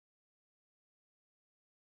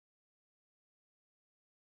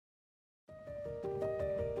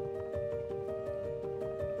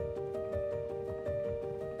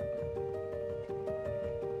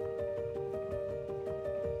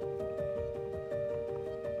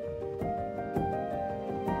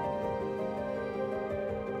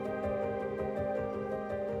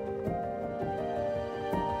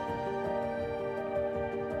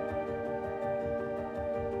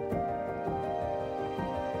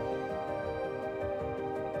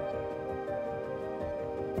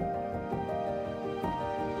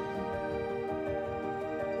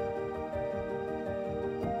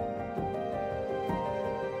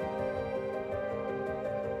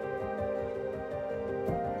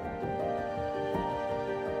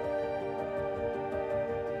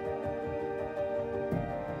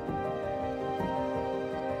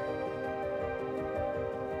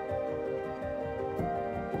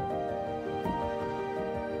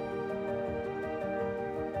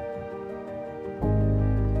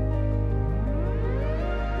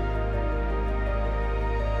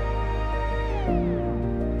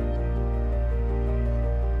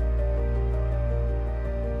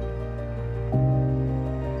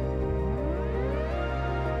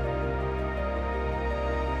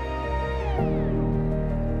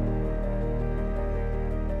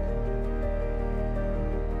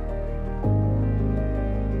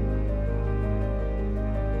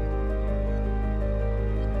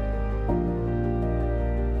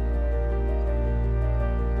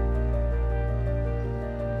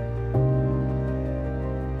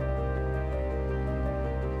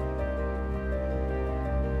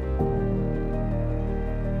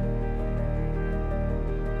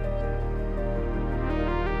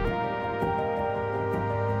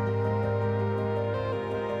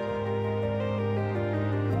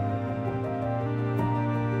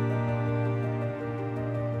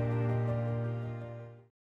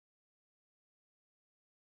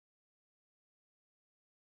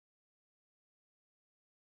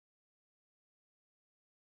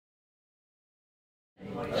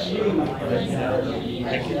Hi guys.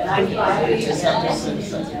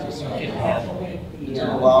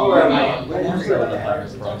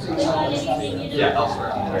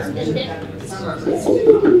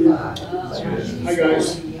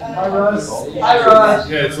 Hi Russ. Hi Russ.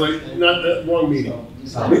 Yeah, it's like not that long meeting.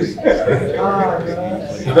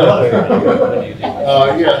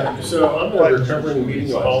 Yeah, so I'm a recovering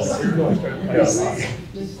meeting alcoholic.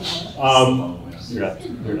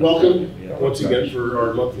 Welcome once again for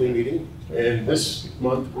our monthly meeting. And this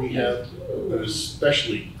month we have an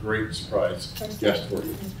especially great surprise guest for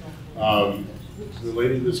you. The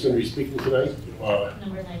lady that's going to be speaking tonight,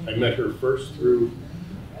 I met her first through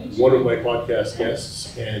one of my podcast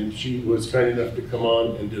guests, and she was kind enough to come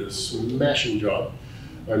on and did a smashing job.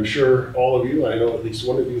 I'm sure all of you, I know at least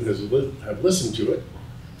one of you have listened to it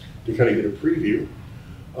to kind of get a preview.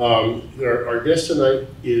 Our guest tonight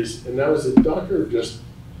is, and now is it doctor or just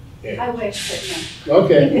Anne? I wish, but no.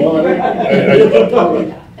 Okay, well,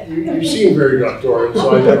 you seem very doctoral,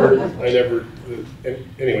 so I never,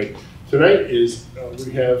 anyway, tonight is,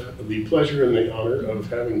 we have the pleasure and the honor of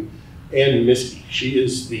having Anne Miskey. She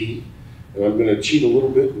is the, and I'm going to cheat a little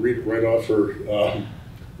bit and read it right off her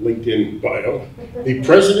LinkedIn bio, the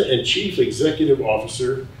President and Chief Executive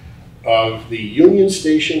Officer of the Union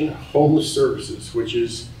Station Homeless Services, which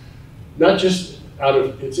is not just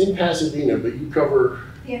it's in Pasadena, but you cover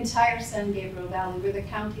the entire San Gabriel Valley. We're the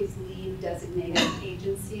county's lead designated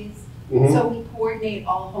agencies. Mm-hmm. So we coordinate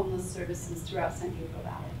all homeless services throughout San Gabriel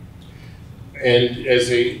Valley. And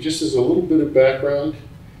just as a little bit of background,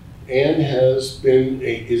 Anne is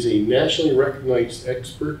a nationally recognized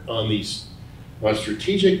expert on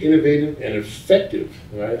strategic, innovative, and effective,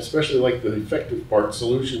 and I especially like the effective part,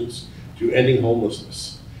 solutions to ending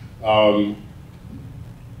homelessness.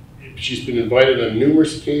 She's been invited on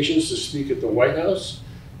numerous occasions to speak at the White House.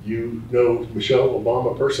 You know Michelle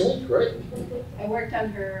Obama personally, right? I worked on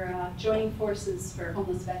her joining forces for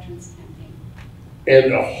homeless veterans campaign.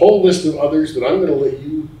 And a whole list of others, but I'm going to let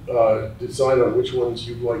you decide on which ones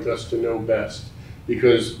you'd like us to know best.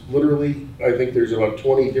 Because literally, I think there's about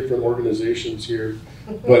 20 different organizations here,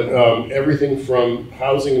 but everything from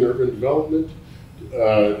housing and urban development,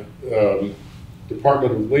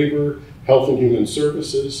 Department of Labor, Health and Human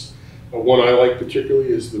Services. One I like particularly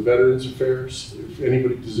is the Veterans Affairs. If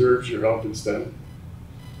anybody deserves your help, it's them.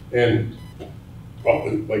 And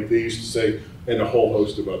like they used to say, and a whole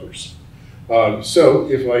host of others. So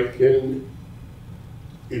if I can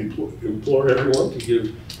implore everyone to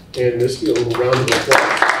give Anne Miskey a little round of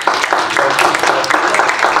applause.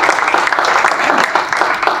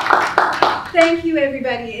 Thank you,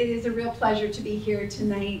 everybody. It is a real pleasure to be here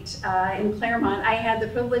tonight in Claremont. I had the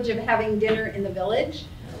privilege of having dinner in the Village.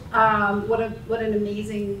 What an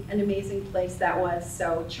amazing place that was.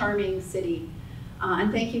 So charming city.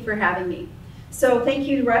 And thank you for having me. So thank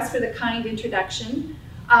you, Russ, for the kind introduction.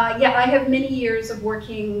 Yeah, I have many years of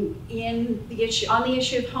working on the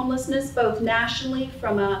issue of homelessness, both nationally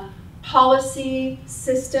from a policy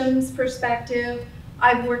systems perspective.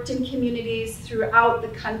 I've worked in communities throughout the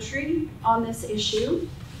country on this issue.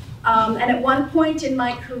 And at one point in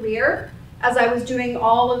my career, as I was doing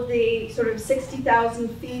all of the sort of 60,000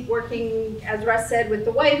 feet working, as Russ said, with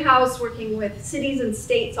the White House, working with cities and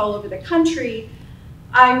states all over the country,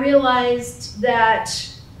 I realized that,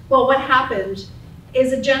 well, what happened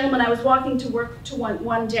is a gentleman, I was walking to work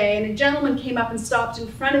one day, and a gentleman came up and stopped in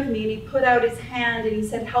front of me, and he put out his hand and he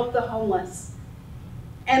said, "Help the homeless."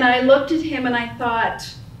 And I looked at him and I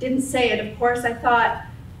thought, didn't say it, of course, I thought,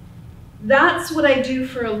 that's what I do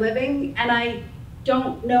for a living, and I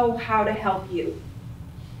don't know how to help you.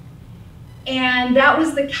 And that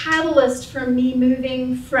was the catalyst for me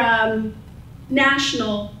moving from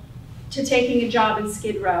national to taking a job in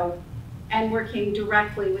Skid Row and working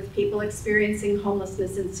directly with people experiencing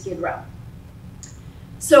homelessness in Skid Row.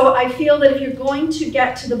 So I feel that if you're going to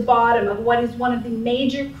get to the bottom of what is one of the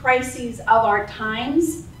major crises of our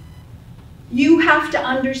times, you have to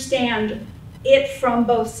understand it from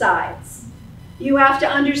both sides. You have to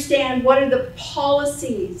understand what are the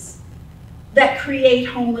policies that create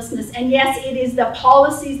homelessness. And yes, it is the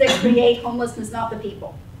policies that create homelessness, not the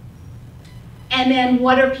people. And then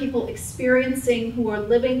what are people experiencing who are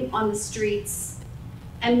living on the streets?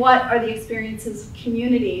 And what are the experiences of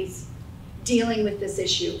communities dealing with this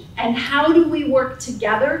issue? And how do we work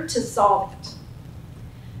together to solve it?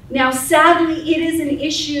 Now, sadly, it is an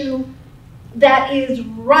issue that is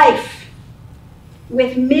rife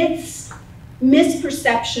with myths,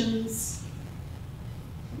 misperceptions,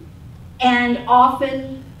 and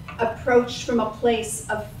often approached from a place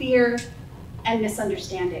of fear and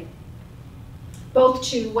misunderstanding, both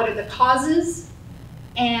to what are the causes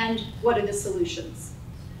and what are the solutions.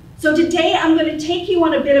 So today I'm going to take you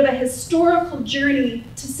on a bit of a historical journey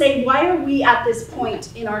to say, why are we at this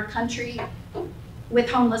point in our country with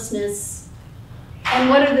homelessness, and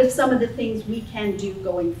what are some of the things we can do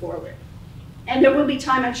going forward. And there will be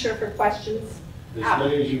time, I'm sure, for questions. As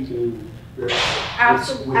many as you can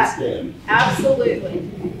withstand. Absolutely.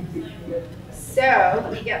 So,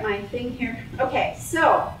 let me get my thing here. Okay,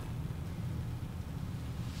 so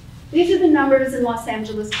these are the numbers in Los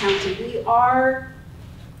Angeles County. We are,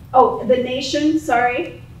 the nation,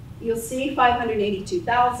 sorry, you'll see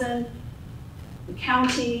 582,000, the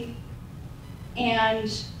county,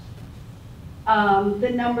 and the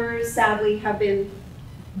numbers sadly have been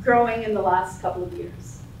growing in the last couple of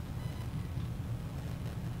years.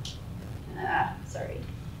 Sorry,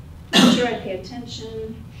 make sure I pay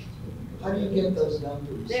attention. How do you get those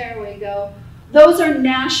numbers? There we go. Those are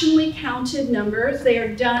nationally counted numbers. They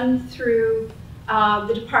are done through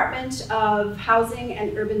the Department of Housing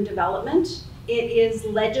and Urban Development. It is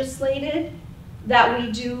legislated that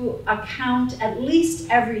we do a count at least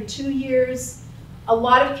every 2 years. A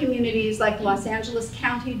lot of communities like Los Angeles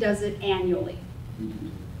County does it annually.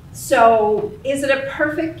 So is it a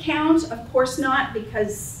perfect count? Of course not,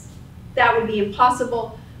 because that would be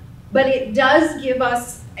impossible. But it does give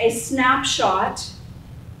us a snapshot.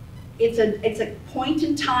 It's a point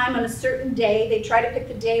in time on a certain day. They try to pick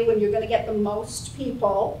the day when you're going to get the most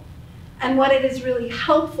people. And what it is really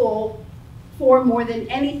helpful for more than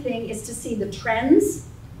anything is to see the trends.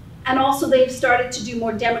 And also they've started to do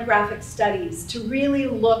more demographic studies to really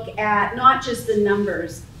look at not just the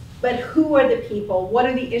numbers, but who are the people, what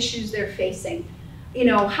are the issues they're facing. You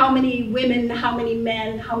know, how many women, how many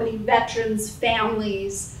men, how many veterans,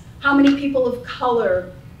 families, how many people of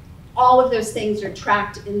color. All of those things are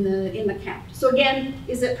tracked in the count. So again,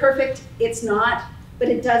 is it perfect? It's not, but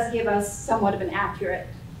it does give us somewhat of an accurate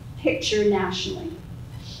picture nationally.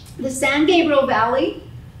 The San Gabriel Valley,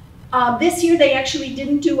 this year they actually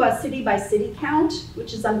didn't do a city-by-city count,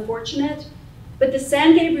 which is unfortunate, but the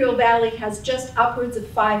San Gabriel Valley has just upwards of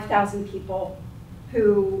 5,000 people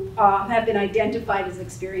who have been identified as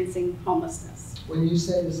experiencing homelessness. When you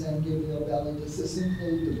say the San Gabriel Valley, does this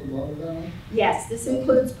include the Pomona Valley? Yes, this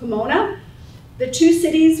includes Pomona. The two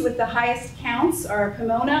cities with the highest counts are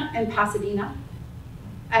Pomona and Pasadena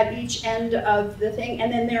at each end of the thing.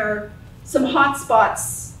 And then there are some hot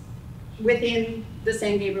spots within the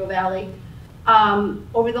San Gabriel Valley.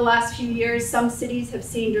 Over the last few years, some cities have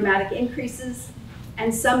seen dramatic increases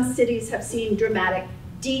and some cities have seen dramatic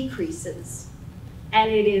decreases.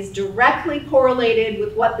 And it is directly correlated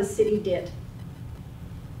with what the city did.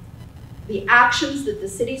 The actions that the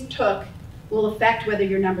cities took will affect whether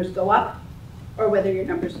your numbers go up or whether your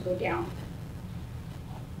numbers go down.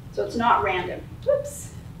 So it's not random.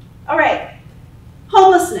 Whoops. All right,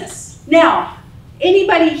 homelessness. Now,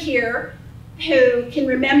 anybody here who can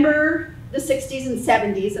remember the 60s and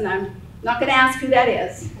 70s, and I'm not going to ask who that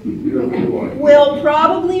is, will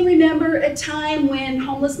probably remember a time when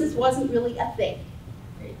homelessness wasn't really a thing.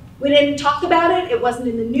 We didn't talk about it, it wasn't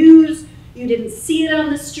in the news, you didn't see it on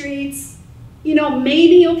the streets. You know,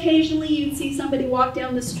 maybe occasionally you'd see somebody walk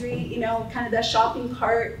down the street, you know, kind of that shopping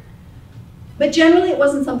cart. But generally it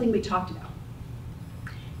wasn't something we talked about.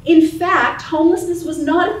 In fact, homelessness was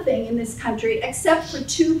not a thing in this country except for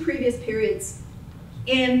two previous periods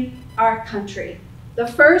in our country. The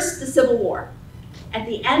first, the Civil War. At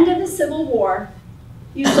the end of the Civil War,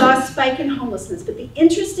 you saw a spike in homelessness. But the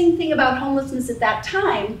interesting thing about homelessness at that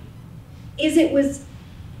time is it was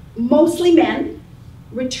mostly men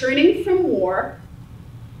returning from war.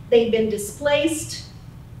 They'd been displaced,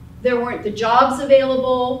 there weren't the jobs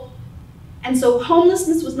available, and so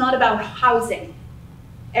homelessness was not about housing.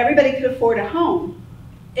 Everybody could afford a home.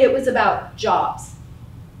 It was about jobs.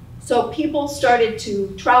 So people started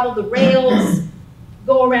to travel the rails,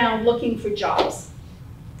 go around looking for jobs.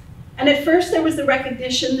 And at first there was the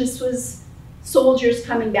recognition this was soldiers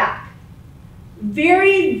coming back.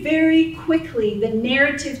 Very, very quickly the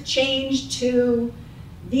narrative changed to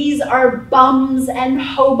these are bums and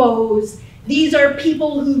hobos. These are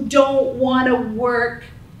people who don't want to work.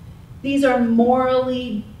 These are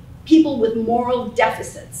people with moral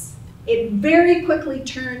deficits. It very quickly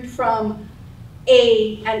turned from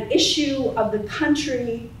an issue of the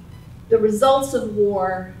country, the results of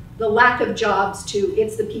war, the lack of jobs, to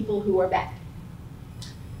it's the people who are bad.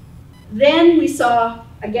 Then we saw,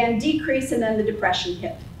 again, decrease, and then the Depression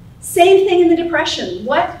hit. Same thing in the Depression.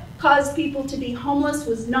 What caused people to be homeless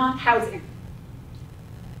was not housing.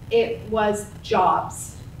 It was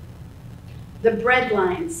jobs. The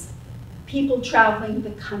breadlines, people traveling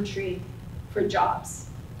the country for jobs.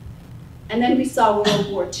 And then we saw World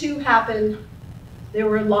War II happen. There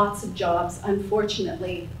were lots of jobs,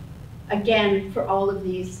 unfortunately, again, for all of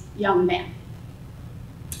these young men.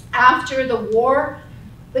 After the war,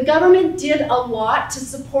 the government did a lot to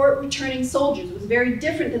support returning soldiers. It was very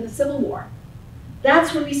different than the Civil War.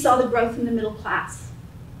 That's when we saw the growth in the middle class.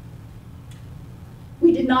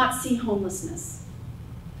 We did not see homelessness.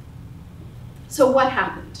 So what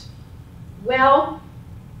happened? Well,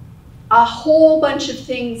 a whole bunch of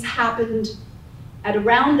things happened at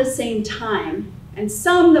around the same time, and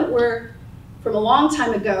some that were from a long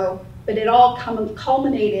time ago, but it all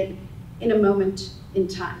culminated in a moment in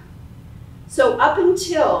time. So up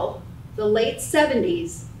until the late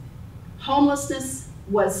 70s, homelessness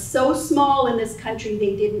was so small in this country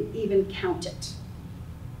they didn't even count it.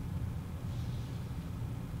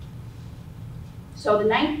 So the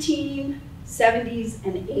 1970s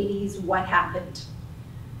and 80s, what happened?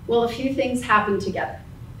 Well, a few things happened together.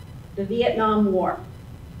 The Vietnam War.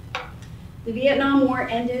 The Vietnam War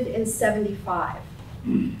ended in '75.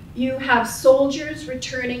 You have soldiers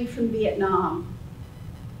returning from Vietnam,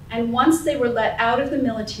 and once they were let out of the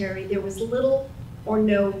military, there was little or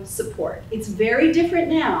no support. It's very different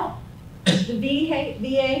now. The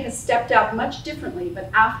VA has stepped up much differently, but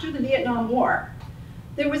after the Vietnam War,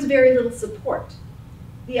 there was very little support.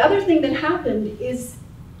 The other thing that happened is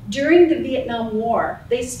during the Vietnam War,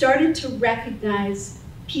 they started to recognize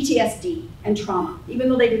PTSD and trauma, even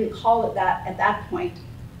though they didn't call it that at that point.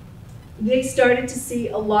 They started to see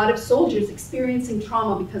a lot of soldiers experiencing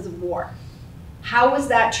trauma because of war. How was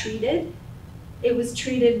that treated? It was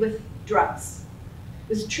treated with drugs. It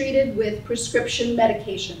was treated with prescription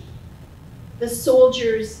medication. The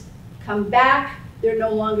soldiers come back, they're no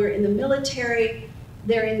longer in the military,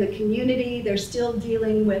 they're in the community, they're still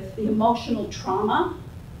dealing with the emotional trauma,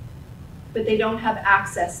 but they don't have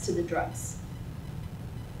access to the drugs.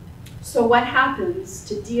 So what happens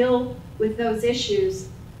to deal with those issues?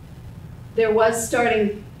 There was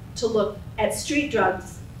starting to look at street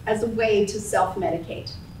drugs as a way to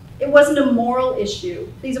self-medicate. It wasn't a moral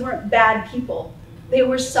issue. These weren't bad people. They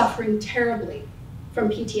were suffering terribly from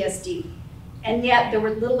PTSD. And yet there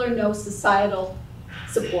were little or no societal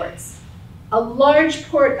supports. A large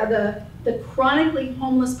part of the chronically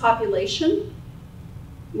homeless population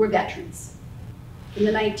were veterans in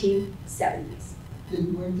the 1970s.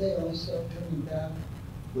 Weren't they also coming back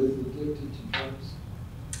with addicted to drugs?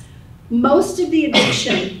 Most of the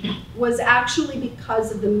addiction was actually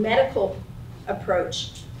because of the medical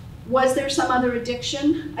approach. Was there some other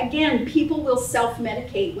addiction? Again, people will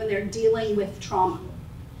self-medicate when they're dealing with trauma.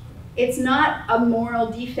 It's not a moral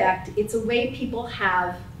defect, it's a way people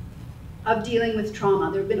have of dealing with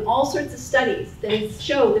trauma. There have been all sorts of studies that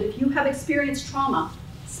show that if you have experienced trauma,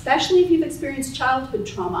 especially if you've experienced childhood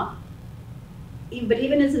trauma, but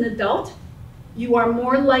even as an adult, you are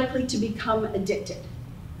more likely to become addicted.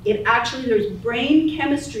 There's brain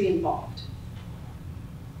chemistry involved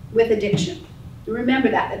with addiction. Remember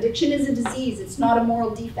that, addiction is a disease, it's not a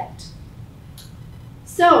moral defect.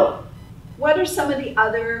 So, what are some of the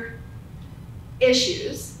other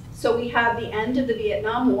issues? So we have the end of the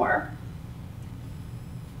Vietnam War.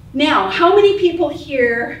 Now, how many people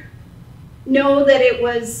here know that it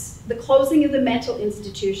was the closing of the mental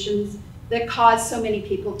institutions that caused so many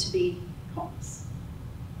people to be homeless?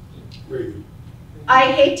 Really?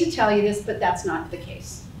 I hate to tell you this, but that's not the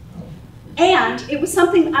case. And it was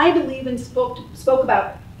something I believe and spoke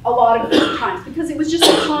about a lot of times because it was just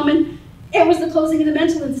a common, it was the closing of the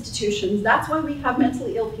mental institutions. That's why we have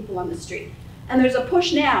mentally ill people on the street. And there's a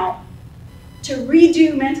push now to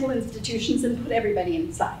redo mental institutions and put everybody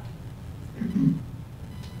inside.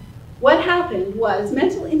 What happened was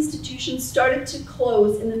mental institutions started to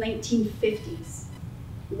close in the 1950s.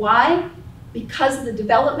 Why? Because of the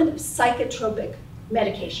development of psychotropic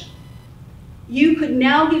medication. You could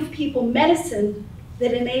now give people medicine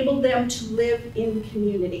that enabled them to live in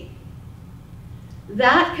community.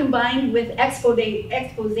 That combined with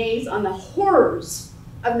exposés on the horrors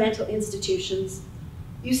of mental institutions,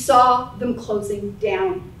 you saw them closing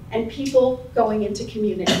down and people going into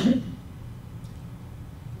community.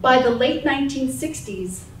 By the late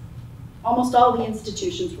 1960s, almost all the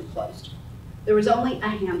institutions were closed. There was only a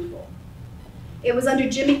handful. It was under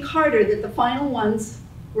Jimmy Carter that the final ones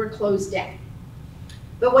were closed down.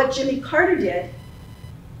 But what Jimmy Carter did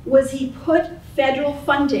was he put federal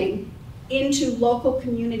funding into local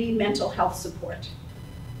community mental health support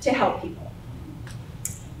to help people.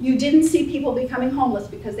 You didn't see people becoming homeless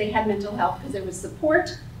because they had mental health, because there was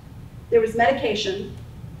support, there was medication,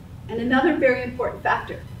 and another very important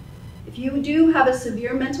factor. If you do have a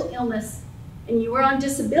severe mental illness and you are on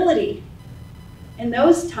disability, In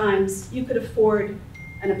those times, you could afford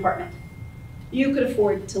an apartment. You could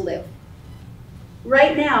afford to live.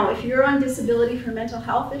 Right now, if you're on disability for a mental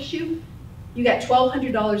health issue, you get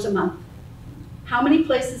 $1,200 a month. How many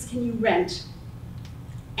places can you rent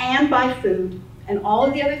and buy food and all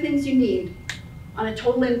of the other things you need on a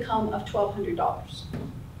total income of $1,200?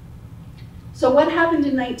 So what happened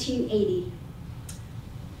in 1980?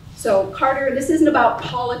 So Carter, this isn't about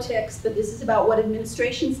politics, but this is about what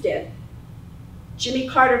administrations did. Jimmy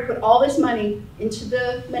Carter put all this money into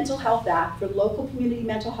the Mental Health Act for local community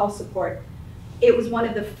mental health support. It was one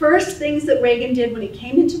of the first things that Reagan did when he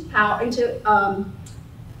came into power,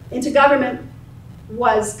 into government,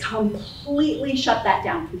 was completely shut that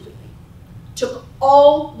down completely. Took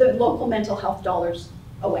all the local mental health dollars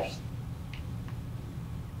away.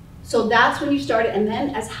 So that's when you started, and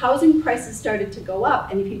then as housing prices started to go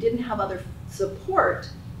up, and if you didn't have other support,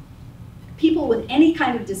 people with any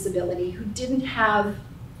kind of disability who didn't have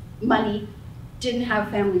money, didn't have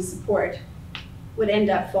family support, would end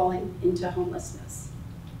up falling into homelessness.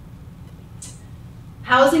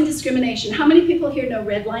 Housing discrimination. How many people here know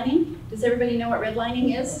redlining? Does everybody know what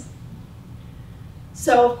redlining is?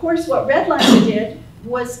 So of course what redlining did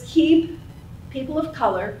was keep people of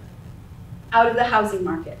color out of the housing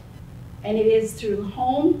market. And it is through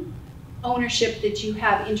home ownership that you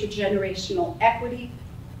have intergenerational equity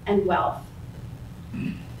and wealth.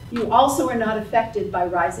 You also are not affected by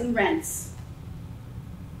rising rents.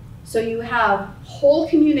 So you have whole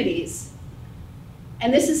communities,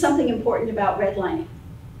 and this is something important about redlining.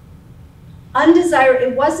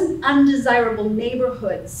 It wasn't undesirable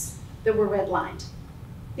neighborhoods that were redlined.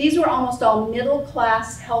 These were almost all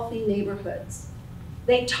middle-class, healthy neighborhoods.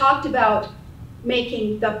 They talked about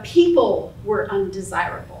making the people were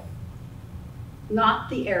undesirable, not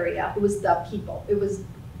the area. It was the people. It was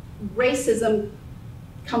racism,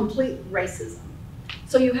 complete racism.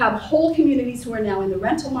 So you have whole communities who are now in the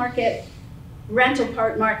rental market, rental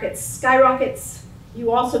market skyrockets.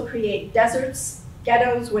 You also create deserts,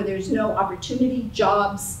 ghettos where there's no opportunity,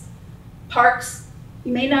 jobs, parks.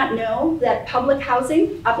 You may not know that public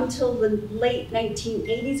housing, up until the late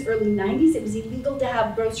 1980s, early 90s, it was illegal to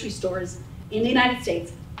have grocery stores in the United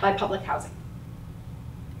States by public housing.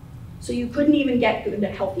 So you couldn't even get good,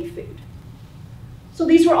 healthy food. So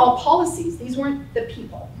these were all policies. These weren't the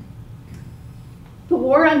people. The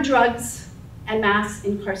war on drugs and mass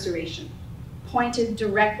incarceration pointed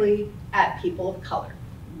directly at people of color.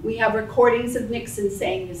 We have recordings of Nixon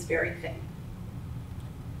saying this very thing.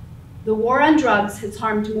 The war on drugs has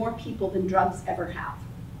harmed more people than drugs ever have.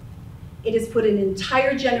 It has put an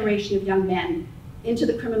entire generation of young men into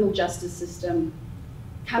the criminal justice system,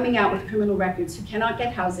 coming out with criminal records who cannot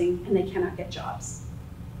get housing and they cannot get jobs.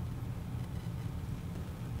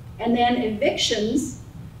 And then evictions.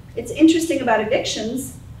 It's interesting about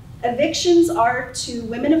evictions. Evictions are to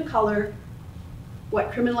women of color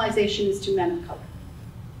what criminalization is to men of color.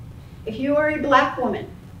 If you are a black woman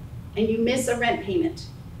and you miss a rent payment,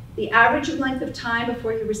 the average length of time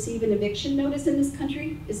before you receive an eviction notice in this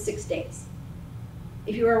country is 6 days.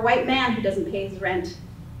 If you're a white man who doesn't pay his rent,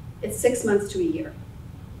 it's 6 months to a year.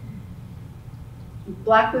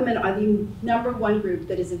 Black women are the #1 group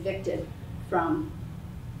that is evicted from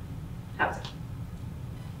housing.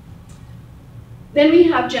 Then we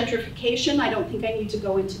have gentrification. I don't think I need to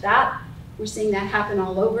go into that. We're seeing that happen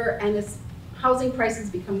all over, and as housing prices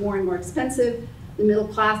become more and more expensive, the middle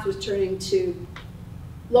class was turning to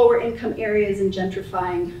lower income areas and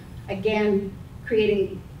gentrifying, again,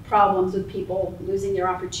 creating problems with people losing their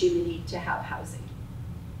opportunity to have housing.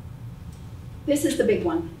 This is the big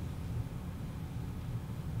one.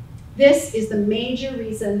 This is the major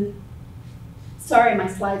reason. Sorry, my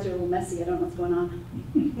slides are a little messy. I don't know what's going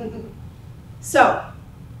on. So,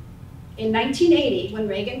 in 1980, when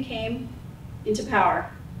Reagan came into power,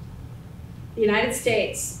 the United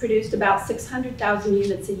States produced about 600,000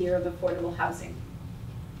 units a year of affordable housing.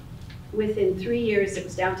 Within 3 years, it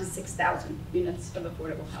was down to 6,000 units of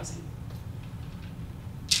affordable housing.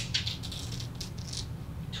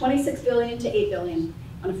 $26 billion to $8 billion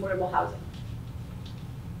on affordable housing.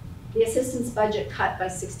 The assistance budget cut by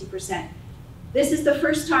 60%. This is the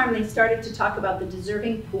first time they started to talk about the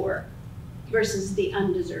deserving poor versus the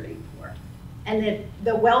undeserving poor. And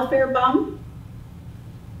the welfare bum,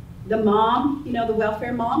 the mom, you know, the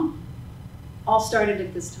welfare mom, all started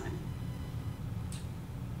at this time.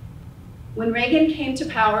 When Reagan came to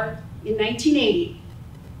power in 1980,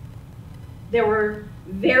 there were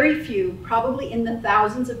very few, probably in the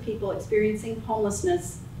thousands of people experiencing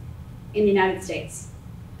homelessness in the United States.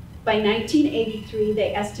 By 1983,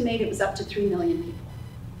 they estimate it was up to 3 million people.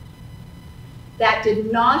 that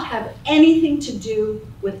did not have anything to do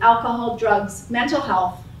with alcohol, drugs, mental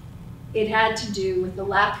health. It had to do with the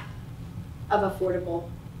lack of affordable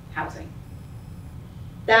housing.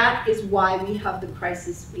 That is why we have the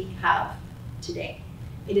crisis we have today.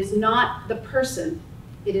 It is not the person,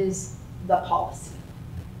 it is the policy.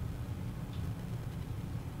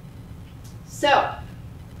 So,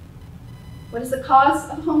 what is the cause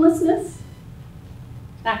of homelessness?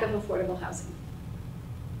 Lack of affordable housing.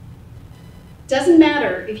 Doesn't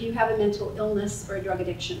matter if you have a mental illness or a drug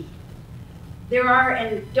addiction. There are,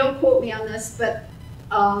 and don't quote me on this, but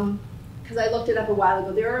because I looked it up a while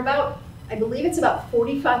ago, there are about, I believe it's about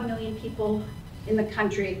 45 million people in the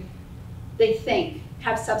country they think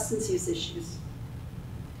have substance use issues.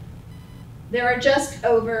 There are just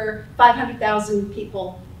over 500,000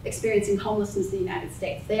 people experiencing homelessness in the United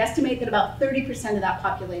States. They estimate that about 30% of that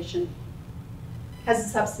population has a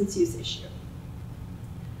substance use issue.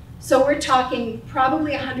 So we're talking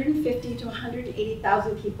probably 150 to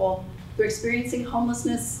 180,000 people who are experiencing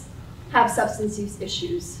homelessness have substance use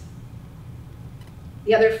issues.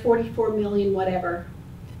 The other 44 million whatever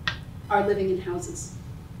are living in houses.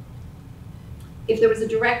 If there was a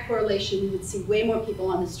direct correlation, we would see way more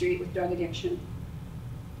people on the street with drug addiction.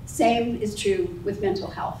 Same is true with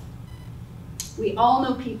mental health. We all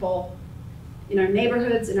know people in our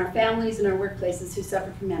neighborhoods, in our families, in our workplaces who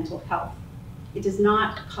suffer from mental health. It does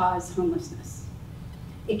not cause homelessness.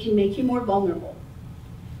 It can make you more vulnerable.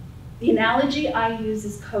 The analogy I use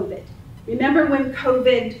is COVID. Remember when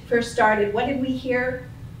COVID first started, what did we hear?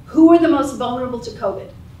 Who are the most vulnerable to COVID?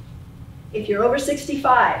 If you're over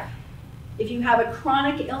 65, if you have a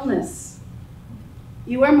chronic illness,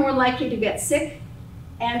 you are more likely to get sick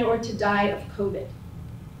and or to die of COVID.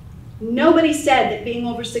 Nobody said that being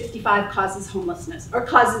over 65 causes homelessness or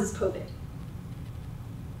causes COVID.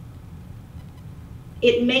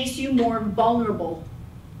 It makes you more vulnerable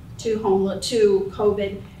to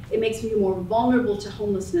COVID. It makes you more vulnerable to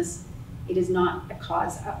homelessness. It is not a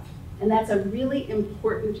cause of. And that's a really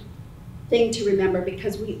important thing to remember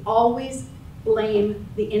because we always blame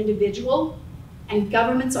the individual, and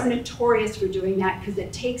governments are notorious for doing that because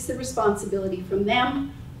it takes the responsibility from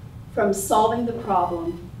them, from solving the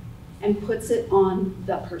problem, and puts it on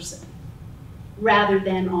the person rather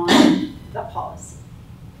than on the policy.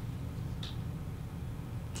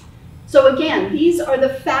 So again, these are the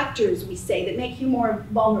factors we say that make you more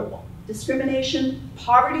vulnerable. Discrimination,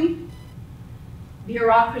 poverty,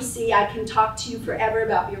 bureaucracy. I can talk to you forever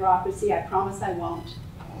about bureaucracy. I promise I won't.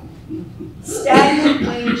 Stagnant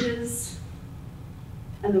wages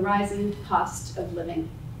and the rising cost of living.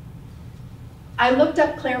 I looked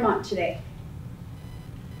up Claremont today.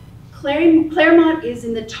 Claremont is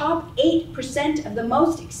in the top 8% of the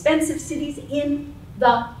most expensive cities in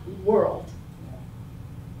the world.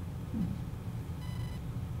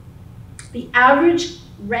 The average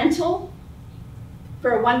rental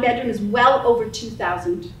for a one-bedroom is well over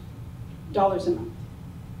 $2,000 a month.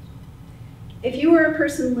 If you are a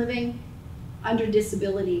person living under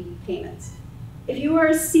disability payments, if you are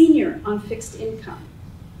a senior on fixed income,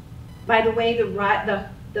 by the way,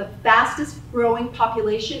 the fastest growing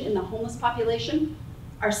population in the homeless population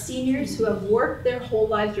are seniors who have worked their whole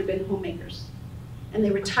lives or been homemakers, and they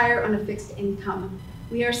retire on a fixed income.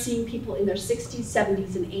 We are seeing people in their 60s,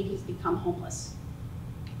 70s, and 80s become homeless.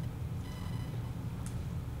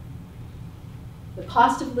 The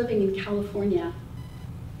cost of living in California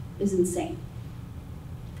is insane.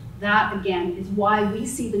 That, again, is why we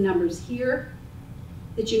see the numbers here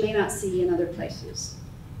that you may not see in other places.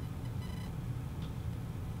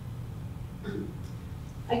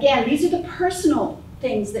 Again, these are the personal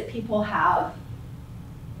things that people have.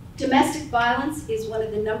 Domestic violence is one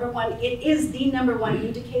of the it is the number one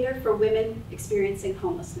indicator for women experiencing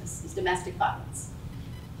homelessness, is domestic violence.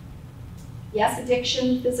 Yes,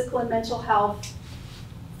 addiction, physical and mental health.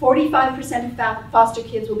 45% of foster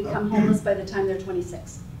kids will become homeless by the time they're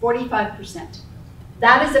 26. 45%.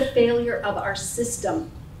 That is a failure of our system,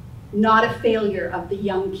 not a failure of the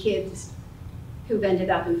young kids who've ended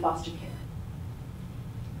up in foster care.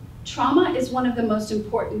 Trauma is one of the most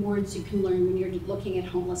important words you can learn when you're looking at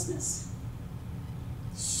homelessness.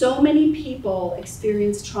 So many people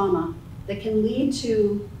experience trauma that can lead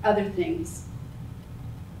to other things.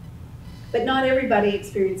 But not everybody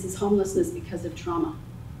experiences homelessness because of trauma.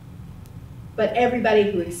 But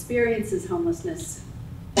everybody who experiences homelessness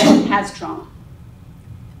has trauma.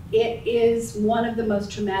 It is one of the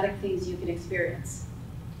most traumatic things you can experience.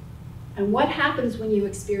 And what happens when you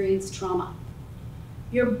experience trauma?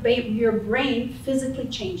 Your brain physically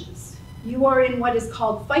changes. You are in what is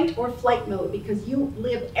called fight or flight mode because you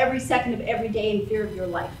live every second of every day in fear of your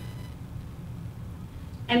life.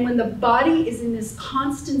 And when the body is in this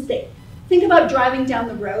constant state, think about driving down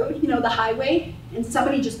the road, the highway, and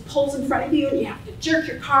somebody just pulls in front of you and you have to jerk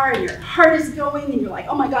your car and your heart is going and you're like,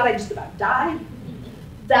 oh my God, I just about died.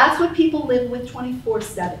 That's what people live with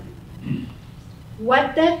 24/7.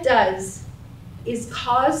 What that does is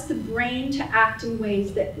cause the brain to act in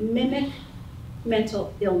ways that mimic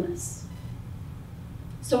mental illness.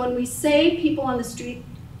 So when we say people on the street,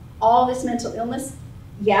 all this mental illness,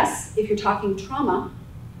 yes, if you're talking trauma,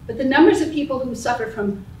 but the numbers of people who suffer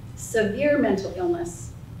from severe mental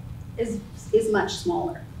illness is much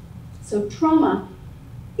smaller. So trauma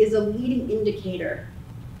is a leading indicator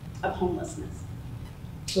of homelessness.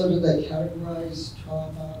 So do they categorize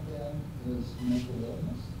trauma then as mental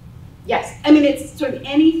illness? Yes, I mean it's sort of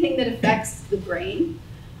anything that affects the brain.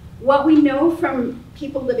 What we know from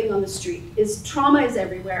people living on the street is trauma is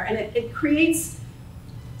everywhere, and it creates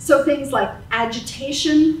things like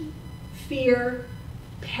agitation, fear,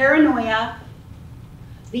 paranoia,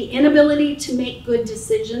 the inability to make good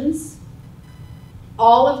decisions,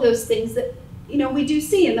 all of those things that we do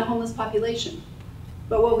see in the homeless population.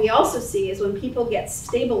 But what we also see is when people get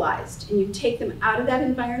stabilized and you take them out of that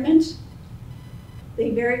environment, they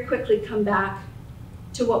very quickly come back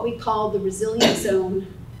to what we call the resilient zone,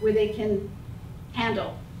 where they can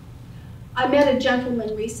handle. I met a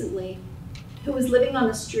gentleman recently who was living on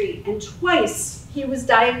the street, and twice he was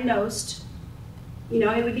diagnosed. He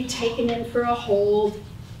would be taken in for a hold.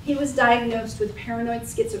 He was diagnosed with paranoid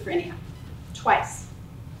schizophrenia, twice.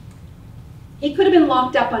 He could have been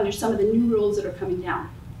locked up under some of the new rules that are coming down.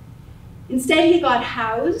 Instead, he got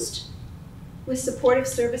housed with supportive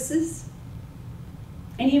services,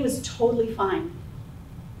 and he was totally fine.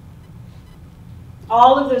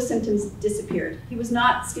 All of those symptoms disappeared. He was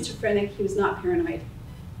not schizophrenic, he was not paranoid.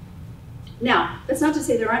 Now, that's not to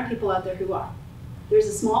say there aren't people out there who are. There's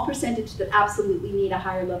a small percentage that absolutely need a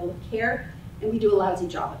higher level of care, and we do a lousy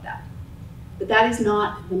job at that. But that is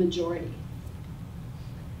not the majority.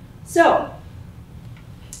 So,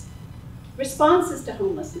 responses to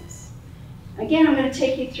homelessness. Again, I'm going to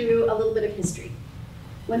take you through a little bit of history.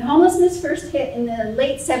 When homelessness first hit in the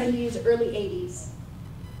late 70s, early 80s,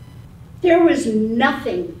 there was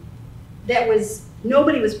nothing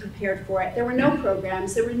nobody was prepared for it. There were no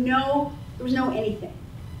programs, there was no anything.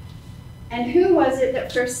 And who was it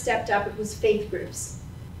that first stepped up? It was faith groups.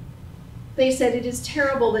 They said it is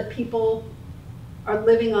terrible that people are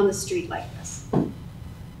living on the street like this.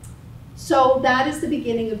 So that is the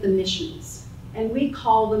beginning of the missions. And we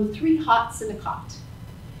call them 3 hots and a cot.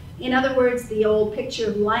 In other words, the old picture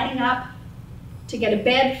of lining up to get a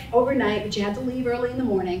bed overnight, but you had to leave early in the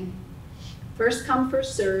morning. First come,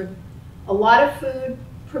 first serve. A lot of food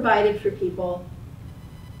provided for people,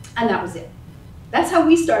 and that was it. That's how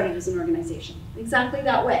we started as an organization, exactly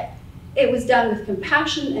that way. It was done with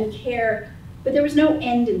compassion and care, but there was no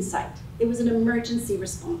end in sight. It was an emergency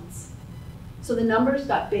response. So the numbers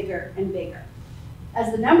got bigger and bigger.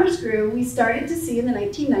 As the numbers grew, we started to see in the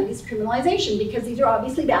 1990s criminalization, because these are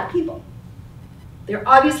obviously bad people. They're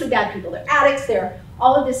obviously bad people. They're addicts, they're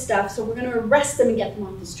all of this stuff, so we're going to arrest them and get them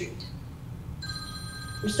off the street.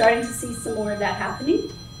 We're starting to see some more of that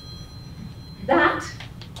happening. That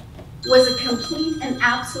was a complete and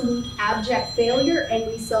absolute abject failure, and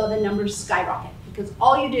we saw the numbers skyrocket, because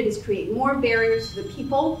all you did is create more barriers for the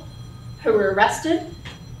people who were arrested.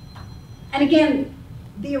 And again,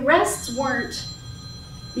 the arrests weren't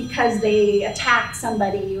because they attacked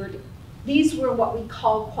somebody, or these were what we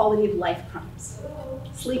call quality of life crimes.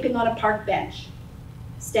 Sleeping on a park bench,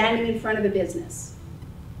 standing in front of a business,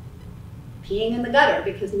 peeing in the gutter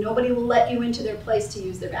because nobody will let you into their place to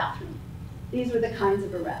use their bathroom. These were the kinds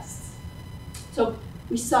of arrests. So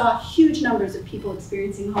we saw huge numbers of people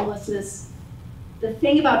experiencing homelessness. The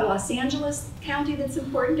thing about Los Angeles County that's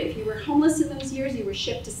important, if you were homeless in those years, you were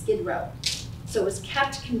shipped to Skid Row. So it was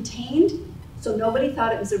kept contained, so nobody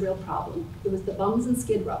thought it was a real problem. It was the bums in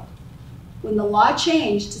Skid Row. When the law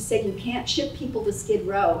changed to say you can't ship people to Skid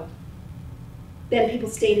Row, then people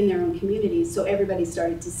stayed in their own communities, so everybody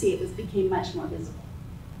started to see it became much more visible.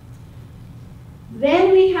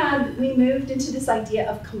 Then we moved into this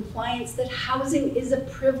idea of compliance, that housing is a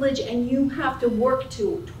privilege and you have to work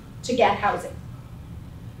to get housing.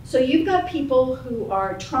 So you've got people who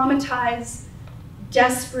are traumatized,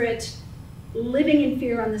 desperate, living in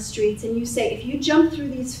fear on the streets, and you say, if you jump through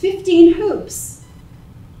these 15 hoops,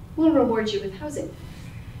 we'll reward you with housing.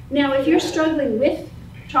 Now, if you're struggling with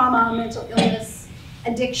trauma, mental illness,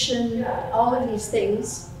 addiction, all of these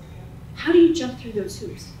things, how do you jump through those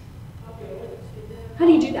hoops? How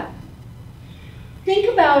do you do that?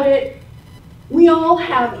 Think about it. We all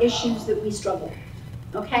have issues that we struggle with.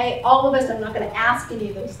 Okay, all of us, I'm not going to ask any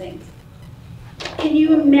of those things. Can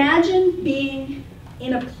you imagine being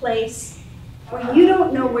in a place where you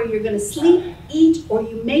don't know where you're going to sleep, eat, or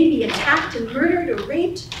you may be attacked and murdered or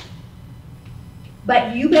raped,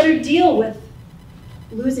 but you better deal with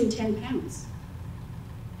losing 10 pounds?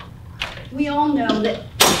 We all know that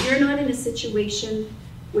if you're not in a situation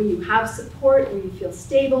where you have support, where you feel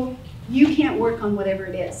stable, you can't work on whatever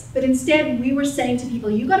it is. But instead, we were saying to people,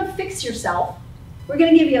 you got to fix yourself. We're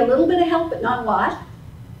going to give you a little bit of help, but not a lot.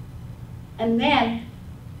 And then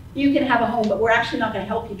you can have a home, but we're actually not going to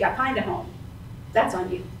help you find a home. That's on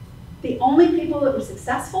you. The only people that were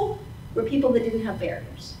successful were people that didn't have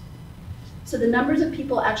barriers. So the numbers of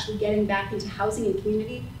people actually getting back into housing and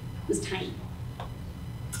community was tiny.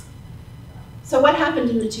 So what happened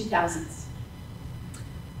in the 2000s?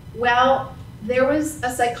 Well, there was a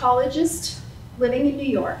psychologist living in New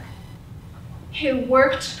York who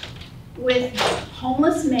worked with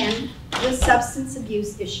homeless men with substance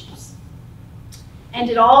abuse issues and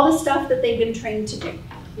did all the stuff that they've been trained to do.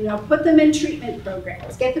 You know, put them in treatment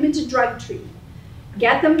programs, get them into drug treatment,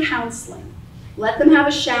 get them counseling, let them have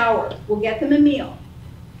a shower, we'll get them a meal.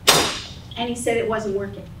 And he said it wasn't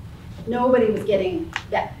working. Nobody was getting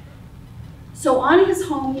better. So on his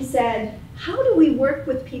home, he said, how do we work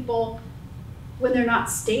with people when they're not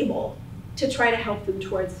stable to try to help them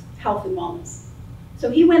towards health and wellness? So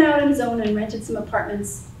he went out on his own and rented some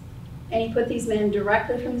apartments, and he put these men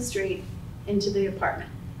directly from the street into the apartment.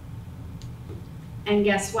 And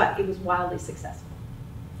guess what? It was wildly successful.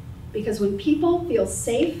 Because when people feel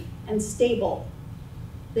safe and stable,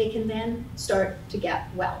 they can then start to get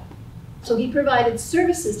well. So he provided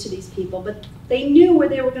services to these people, but they knew where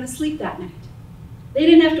they were going to sleep that night. They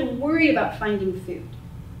didn't have to worry about finding food.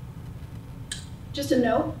 Just a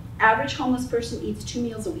note, average homeless person eats 2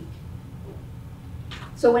 meals a week.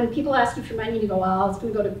 So when people ask you for money, you go, well, it's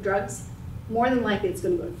going to go to drugs. More than likely, it's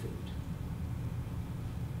going to go to food.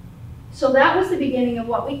 So that was the beginning of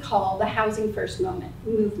what we call the Housing First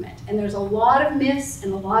movement. And there's a lot of myths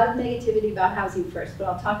and a lot of negativity about Housing First, but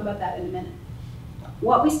I'll talk about that in a minute.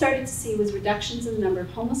 What we started to see was reductions in the number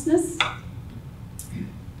of homelessness,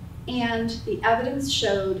 and the evidence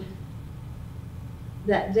showed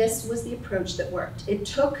that this was the approach that worked. It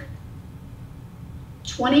took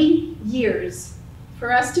 20 years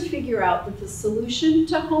for us to figure out that the solution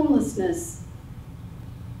to homelessness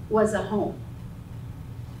was a home.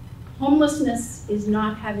 Homelessness is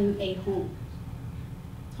not having a home.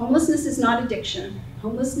 Homelessness is not addiction.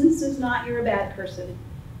 Homelessness is not you're a bad person.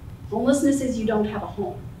 Homelessness is you don't have a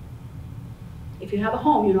home. If you have a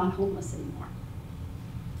home, you're not homeless anymore.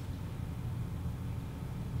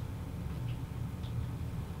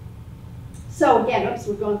 So again, oops,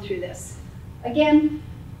 we're going through this. Again,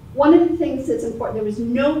 one of the things that's important, there was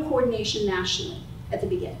no coordination nationally at the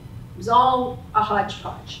beginning. It was all a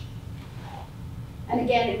hodgepodge. And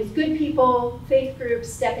again, it was good people, faith groups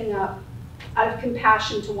stepping up out of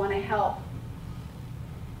compassion to want to help.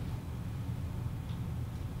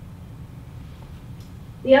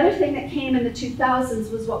 The other thing that came in the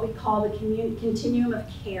 2000s was what we call the continuum of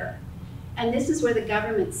care. And this is where the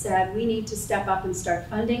government said, we need to step up and start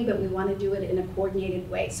funding, but we want to do it in a coordinated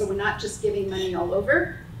way. So we're not just giving money all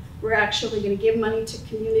over. We're actually going to give money to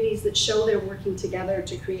communities that show they're working together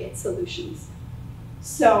to create solutions.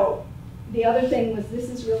 So the other thing was, this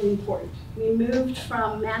is really important. We moved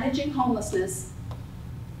from managing homelessness,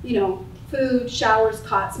 you know, food, showers,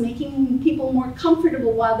 cots, making people more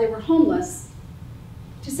comfortable while they were homeless,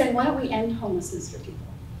 to say, why don't we end homelessness for people?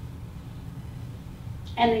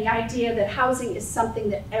 And the idea that housing is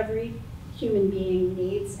something that every human being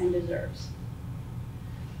needs and deserves.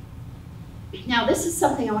 Now, this is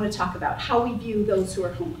something I want to talk about, how we view those who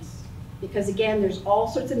are homeless. Because again, there's all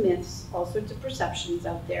sorts of myths, all sorts of perceptions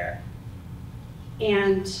out there.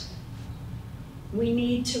 And we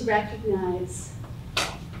need to recognize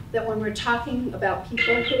that when we're talking about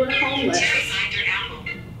people who are homeless,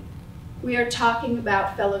 we are talking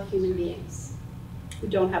about fellow human beings who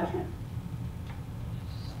don't have a home.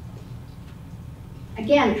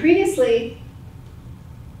 Again, previously,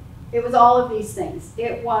 it was all of these things.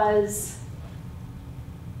 It was,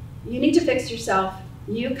 you need to fix yourself.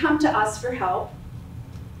 You come to us for help.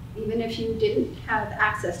 Even if you didn't have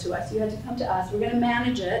access to us, you had to come to us. We're going to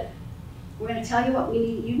manage it. We're going to tell you what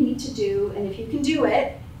you need to do, and if you can do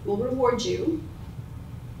it, we'll reward you.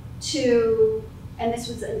 And this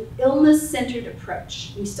was an illness-centered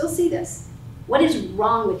approach. We still see this. What is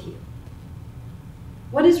wrong with you?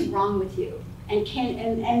 What is wrong with you?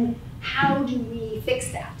 And how do we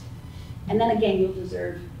fix that? And then again, you'll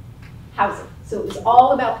deserve housing. So it was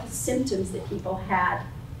all about the symptoms that people had.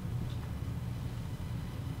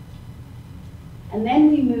 And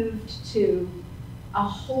then we moved to a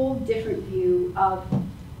whole different view of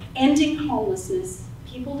ending homelessness.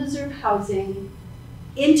 People deserve housing,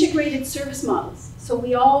 integrated service models. So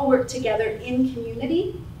we all work together in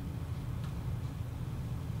community.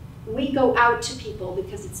 We go out to people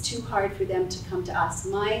because it's too hard for them to come to us.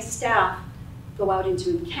 My staff go out into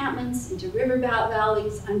encampments, into river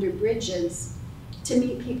valleys, under bridges to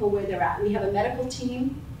meet people where they're at. We have a medical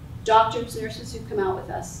team, doctors, nurses who come out with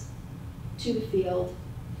us to the field.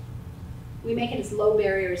 We make it as low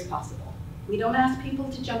barrier as possible. We don't ask people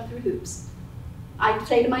to jump through hoops. I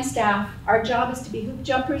say to my staff, our job is to be hoop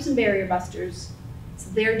jumpers and barrier busters. It's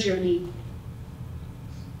their journey.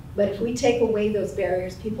 But if we take away those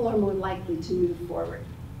barriers, people are more likely to move forward.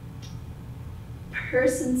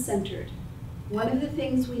 Person-centered. One of the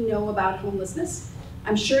things we know about homelessness,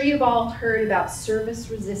 I'm sure you've all heard about service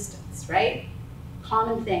resistance, right?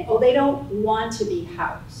 Common thing. Oh, they don't want to be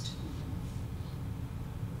housed.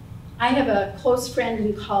 I have a close friend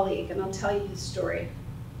and colleague, and I'll tell you his story.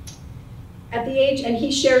 At the age, and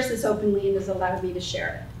he shares this openly and has allowed me to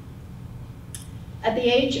share it. At the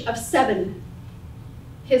age of 7,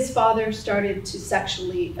 his father started to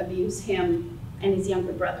sexually abuse him and his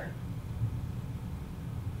younger brother.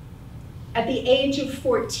 At the age of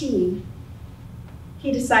 14,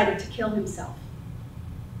 he decided to kill himself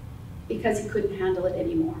because he couldn't handle it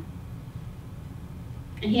anymore.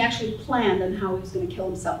 And he actually planned on how he was going to kill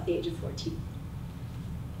himself at the age of 14.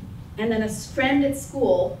 And then a friend at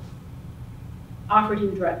school offered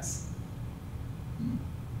him drugs.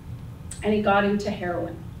 And he got into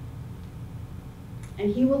heroin.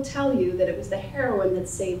 And he will tell you that it was the heroin that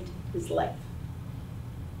saved his life.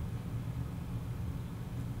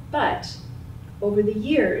 But over the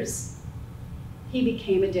years, he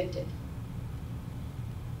became addicted.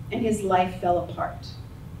 And his life fell apart.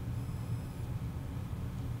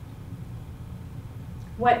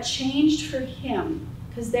 What changed for him,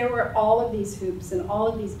 because there were all of these hoops and all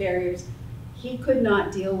of these barriers, he could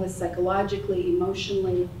not deal with psychologically,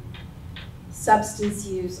 emotionally, substance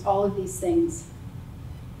use, all of these things.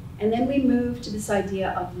 And then we moved to this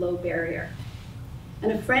idea of low barrier.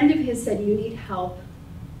 And a friend of his said, you need help,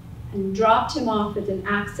 and dropped him off at an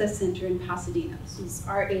access center in Pasadena. This was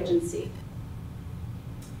our agency.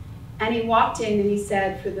 And he walked in and he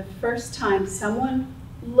said, for the first time, someone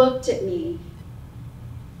looked at me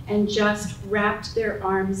and just wrapped their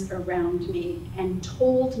arms around me and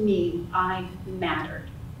told me I mattered.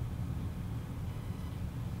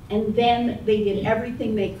 And then they did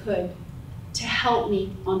everything they could to help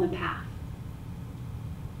me on the path.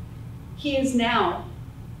 He is now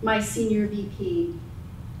my senior VP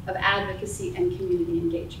of advocacy and community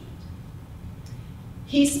engagement.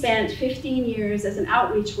 He spent 15 years as an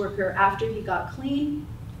outreach worker after he got clean,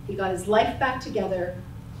 he got his life back together,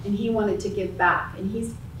 and he wanted to give back. And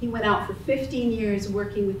he went out for 15 years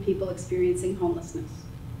working with people experiencing homelessness.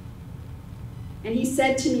 And he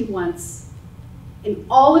said to me once, in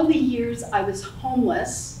all of the years I was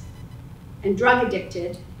homeless and drug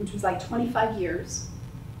addicted, which was like 25 years,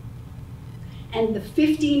 and the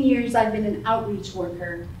 15 years I've been an outreach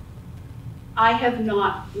worker, I have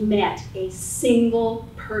not met a single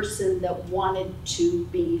person that wanted to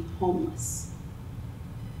be homeless.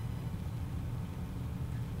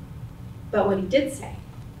 But what he did say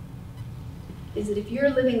is that if you're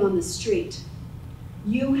living on the street,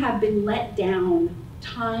 you have been let down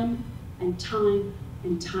time and time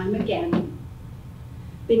and time again,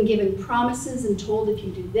 been given promises and told if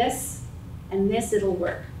you do this and this, it'll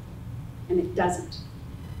work. And it doesn't.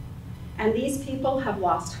 And these people have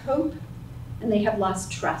lost hope and they have lost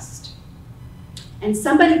trust. And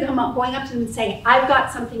somebody going up to them and saying, I've got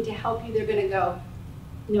something to help you, they're going to go,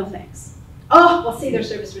 no thanks. Oh, well, see, they're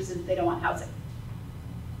service resistant, they don't want housing.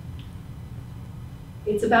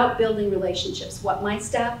 It's about building relationships. What my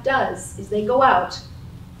staff does is they go out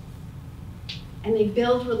and they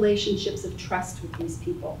build relationships of trust with these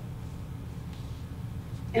people.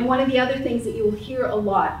 And one of the other things that you will hear a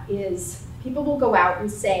lot is people will go out and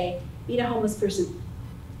say, meet a homeless person,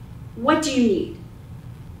 what do you need?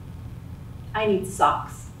 I need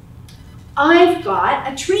socks. I've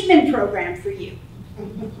got a treatment program for you.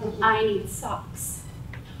 I need socks.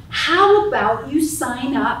 How about you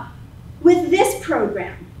sign up with this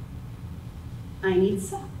program? I need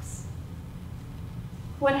socks.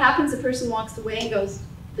 What happens? The person walks away and goes,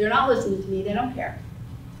 they're not listening to me, they don't care.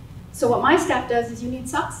 So what my staff does is, you need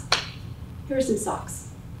socks? Here are some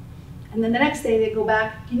socks. And then the next day they go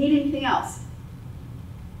back, do you need anything else?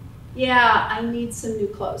 Yeah, I need some new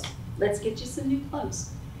clothes. Let's get you some new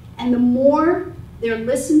clothes. And the more they're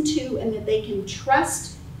listened to and that they can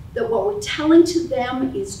trust that what we're telling to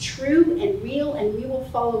them is true and real and we will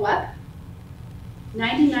follow up,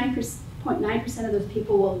 99.9% of those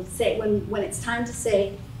people will say, when it's time to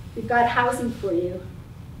say, we've got housing for you,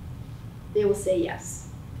 they will say yes.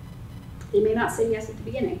 They may not say yes at the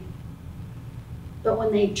beginning, but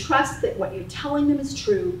when they trust that what you're telling them is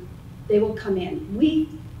true, they will come in. We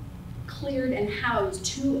cleared and housed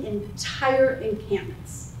 2 entire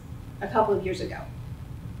encampments a couple of years ago.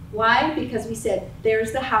 Why? Because we said,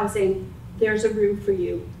 there's the housing, there's a room for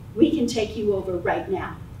you. We can take you over right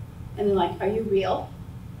now. And they're like, are you real?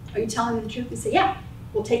 Are you telling me the truth? We say, yeah,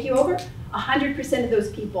 we'll take you over. 100% of those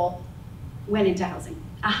people went into housing,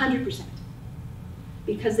 100%.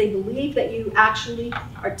 Because they believe that you actually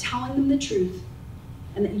are telling them the truth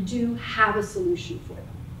and that you do have a solution for them.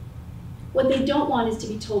 What they don't want is to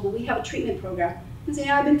be told, well, we have a treatment program. And say,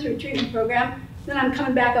 yeah, I've been through a treatment program, then I'm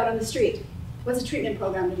coming back out on the street. What's a treatment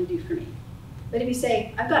program going to do for me? But if you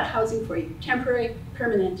say, I've got housing for you, temporary,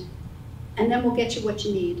 permanent, and then we'll get you what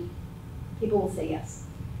you need, people will say yes.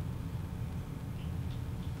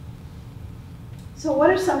 So what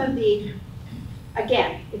are some of the,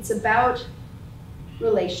 again, it's about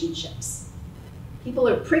relationships. People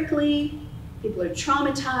are prickly, people are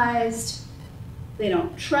traumatized, they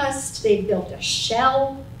don't trust, they've built a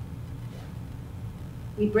shell.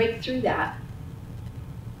 We break through that,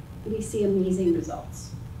 and we see amazing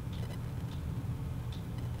results.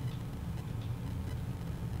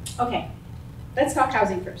 Okay, let's talk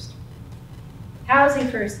housing first. Housing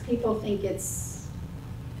first, people think it's,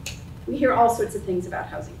 we hear all sorts of things about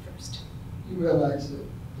housing first. You realize that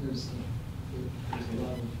there's a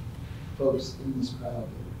lot of folks in this crowd that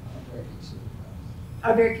are very concerned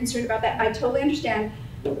about Are very concerned about that. I totally understand.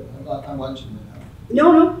 it. I want you to know.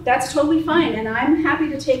 No, that's totally fine, and I'm happy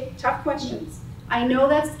to take tough questions. I know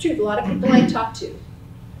that's the truth. A lot of people I talk to.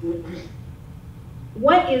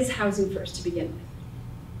 What is housing first to begin with?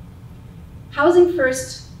 Housing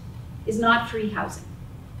first is not free housing.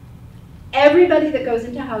 Everybody that goes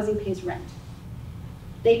into housing pays rent.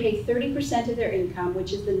 They pay 30% of their income,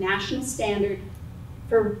 which is the national standard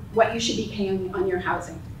for what you should be paying on your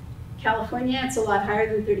housing. California, it's a lot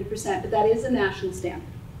higher than 30%, but that is a national standard.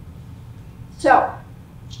 So,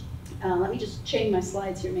 let me just change my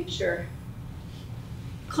slides here, make sure.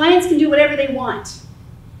 Clients can do whatever they want.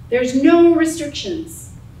 There's no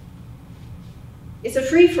restrictions. It's a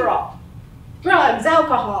free-for-all. Drugs,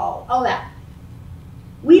 alcohol, all that.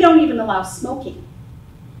 We don't even allow smoking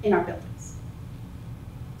in our buildings.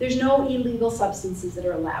 There's no illegal substances that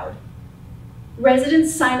are allowed.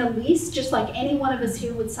 Residents sign a lease, just like any one of us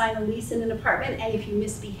here would sign a lease in an apartment, and if you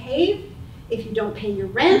misbehave, if you don't pay your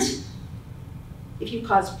rent, if you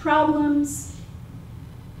cause problems,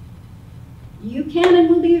 you can and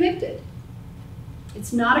will be evicted.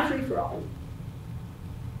 It's not a free-for-all.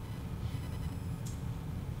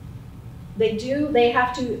 They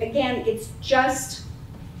have to, again, it's just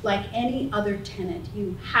like any other tenant.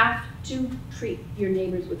 You have to treat your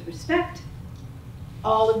neighbors with respect,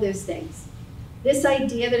 all of those things. This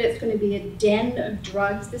idea that it's going to be a den of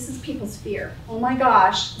drugs, this is people's fear. Oh my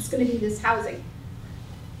gosh, it's going to be this housing.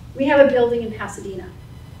 We have a building in Pasadena,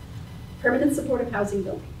 permanent supportive housing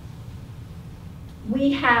building.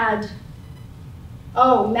 We had,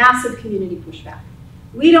 massive community pushback.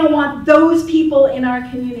 We don't want those people in our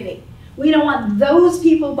community. We don't want those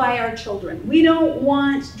people by our children. We don't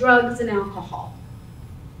want drugs and alcohol.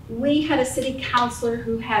 We had a city councilor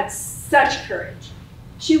who had such courage.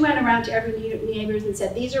 She went around to every neighbors and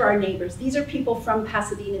said, these are our neighbors. These are people from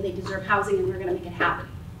Pasadena. They deserve housing, and we're going to make it happen.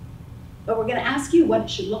 But we're going to ask you what it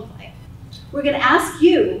should look like. We're going to ask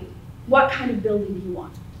you what kind of building do you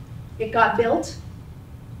want. It got built.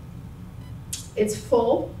 It's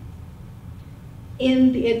full.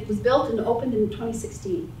 It was built and opened in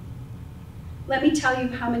 2016. Let me tell you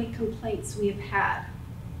how many complaints we have had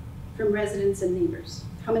from residents and neighbors.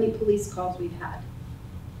 How many police calls we've had.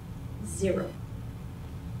 0.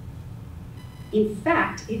 In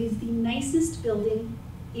fact, it is the nicest building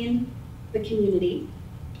in the community.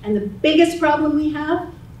 And the biggest problem we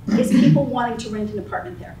have is people wanting to rent an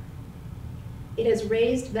apartment there. It has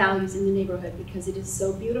raised values in the neighborhood because it is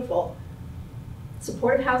so beautiful.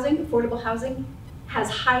 Supportive housing, affordable housing, has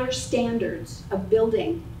higher standards of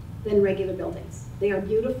building than regular buildings. They are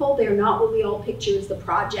beautiful. They are not what we all picture as the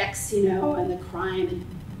projects, and the crime. And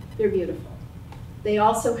they're beautiful. They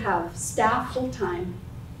also have staff full-time.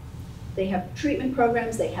 They have treatment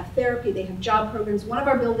programs. They have therapy. They have job programs. One of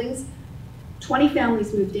our buildings, 20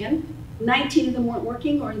 families moved in. 19 of them weren't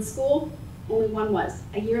working or in school. Only one was.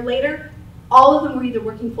 A year later, all of them were either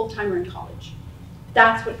working full-time or in college.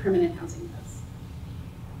 That's what permanent housing does.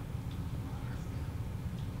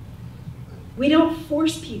 We don't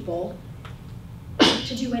force people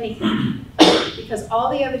to do anything, because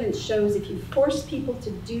all the evidence shows if you force people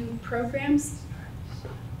to do programs,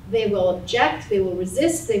 they will object, they will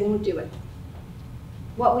resist, they won't do it.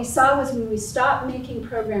 What we saw was when we stopped making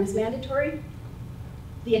programs mandatory,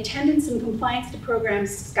 the attendance and compliance to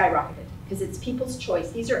programs skyrocketed, because it's people's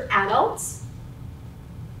choice. These are adults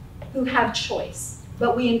who have choice,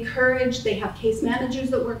 but we encourage, they have case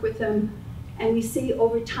managers that work with them, and we see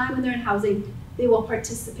over time when they're in housing, they will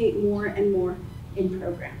participate more and more in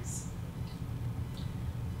programs.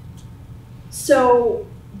 So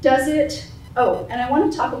does it, oh, and I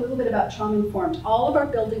want to talk a little bit about trauma-informed. All of our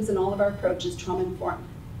buildings and all of our approach is trauma-informed.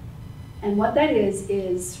 And what that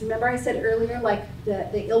is, remember I said earlier, like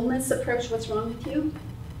the illness approach, what's wrong with you?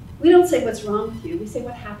 We don't say what's wrong with you, we say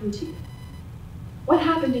what happened to you. What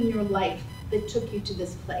happened in your life that took you to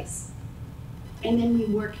this place? And then we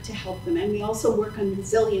work to help them. And we also work on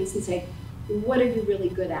resilience and say, what are you really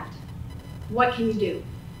good at? What can you do?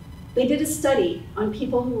 They did a study on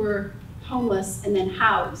people who were homeless and then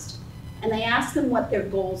housed, and they asked them what their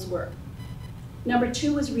goals were. Number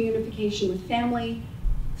 2 was reunification with family.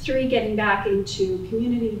 3, getting back into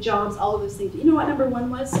community, jobs, all of those things. You know what number 1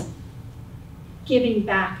 was? Giving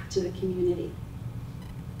back to the community.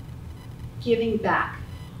 Giving back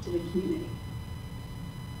to the community.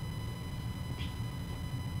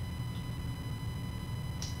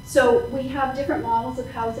 So we have different models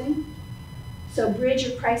of housing. So bridge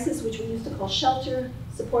or crisis, which we used to call shelter,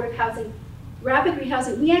 supportive housing, rapid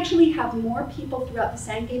rehousing. We actually have more people throughout the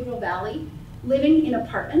San Gabriel Valley living in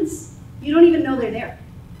apartments. You don't even know they're there.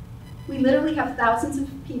 We literally have thousands of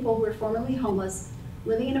people who were formerly homeless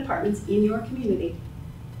living in apartments in your community,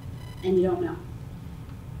 and you don't know.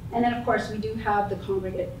 And then of course we do have the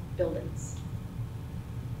congregate buildings.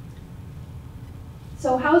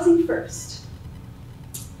 So housing first.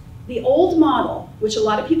 The old model, which a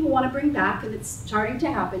lot of people want to bring back, and it's starting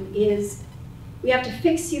to happen, is we have to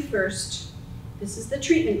fix you first. This is the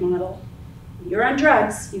treatment model. You're on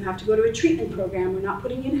drugs, you have to go to a treatment program, we're not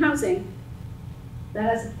putting you in housing. That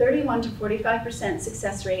has a 31 to 45%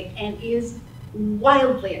 success rate and is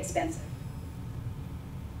wildly expensive.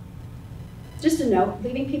 Just a note,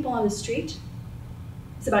 leaving people on the street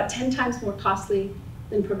is about 10 times more costly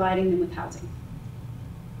than providing them with housing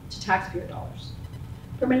to taxpayer dollars.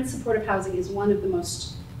 Permanent supportive housing is one of the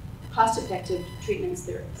most cost-effective treatments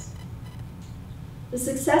there is. The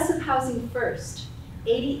success of housing first,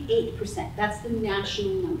 88%, that's the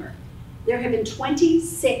national number. There have been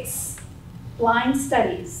 26 blind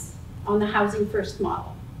studies on the housing first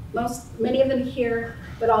model. Many of them here,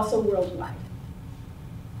 but also worldwide.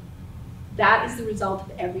 That is the result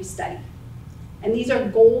of every study. And these are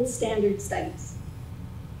gold standard studies.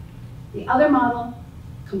 The other model,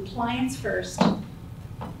 compliance first,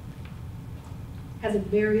 has a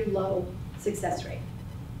very low success rate.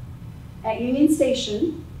 At Union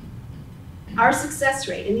Station, our success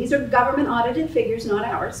rate, and these are government audited figures, not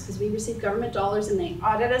ours, because we receive government dollars and they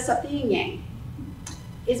audit us up the yin-yang,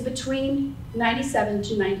 is between 97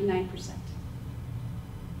 to 99%.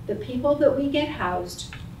 The people that we get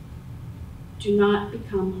housed do not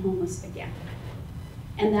become homeless again.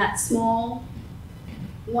 And that small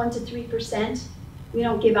 1 to 3%, we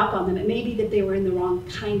don't give up on them. It may be that they were in the wrong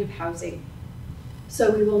kind of housing. So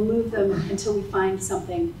we will move them until we find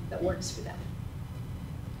something that works for them.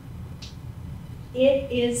 It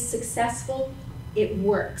is successful, it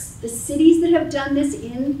works. The cities that have done this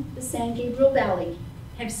in the San Gabriel Valley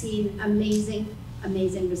have seen amazing,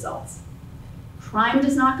 amazing results. Crime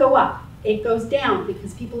does not go up, it goes down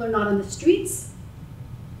because people are not on the streets,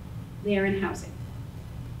 they are in housing.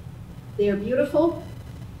 They are beautiful,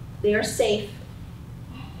 they are safe,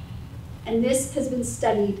 and this has been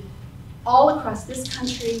studied all across this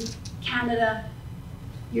country, Canada,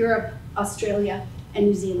 Europe, Australia, and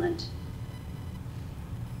New Zealand.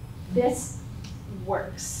 This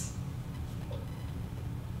works.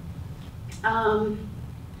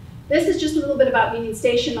 This is just a little bit about Union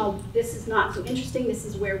Station. This is not so interesting. This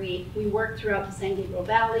is where we work throughout the San Gabriel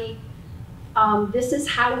Valley. This is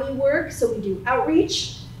how we work. So we do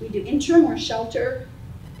outreach, we do interim or shelter,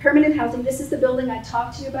 permanent housing. This is the building I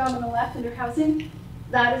talked to you about on the left under housing.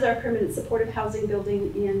 That is our permanent supportive housing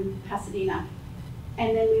building in Pasadena.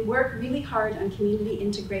 And then we work really hard on community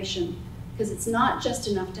integration because it's not just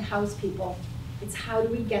enough to house people, it's how do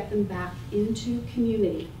we get them back into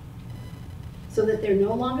community so that they're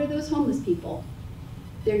no longer those homeless people,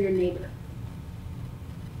 they're your neighbor.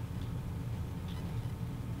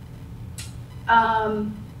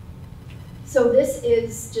 So this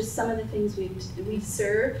is just some of the things we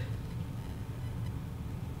serve.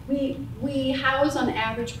 We house on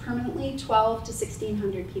average permanently 12 to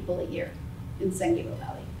 1,600 people a year in San Gabriel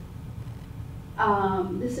Valley.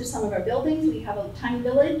 This is some of our buildings. We have a tiny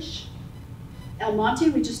village. El Monte,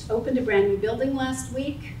 we just opened a brand new building last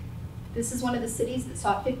week. This is one of the cities that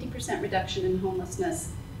saw a 50% reduction in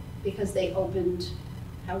homelessness because they opened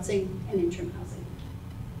housing and interim housing.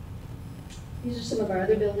 These are some of our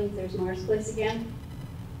other buildings. There's Mars Place again.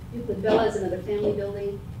 Euclid Villa is another family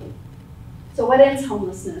building. So what ends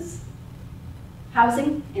homelessness?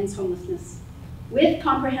 Housing ends homelessness. With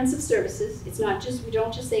comprehensive services, it's not just, we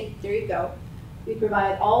don't just say, there you go. We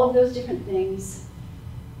provide all of those different things.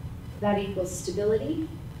 That equals stability.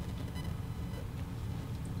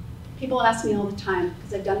 People ask me all the time,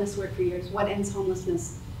 because I've done this work for years, what ends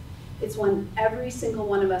homelessness? It's when every single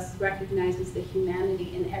one of us recognizes the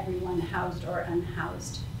humanity in everyone, housed or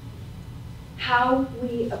unhoused. How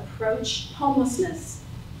we approach homelessness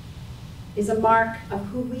is a mark of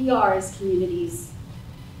who we are as communities,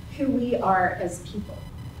 who we are as people.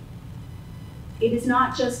 It is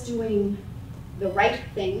not just doing the right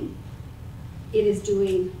thing, it is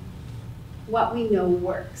doing what we know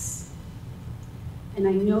works. And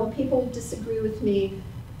I know people disagree with me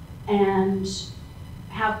and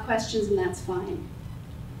have questions, and that's fine.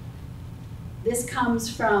 This comes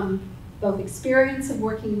from both experience of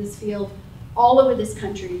working in this field all over this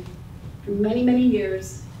country for many, many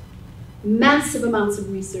years, massive amounts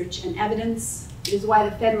of research and evidence. It is why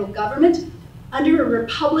the federal government, under a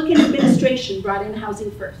Republican administration, brought in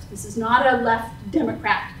housing first. This is not a left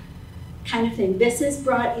Democrat kind of thing. This is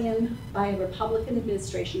brought in by a Republican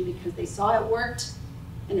administration because they saw it worked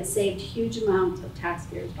and it saved huge amounts of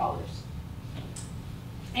taxpayers' dollars.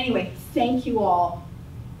 Anyway, thank you all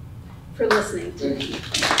for listening to me.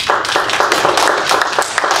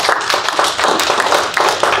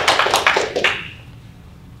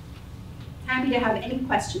 Happy to have any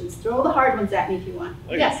questions. Throw the hard ones at me if you want.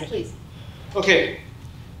 Yes, please. Okay.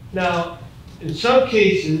 Now, in some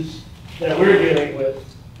cases that we're dealing with,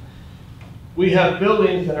 we have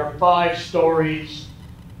buildings that are 5 stories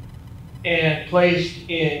and placed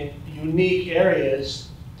in unique areas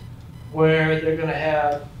where they're going to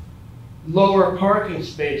have lower parking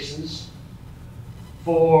spaces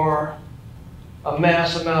for a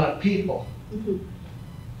mass amount of people. Mm-hmm.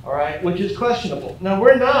 All right, which is questionable. Now,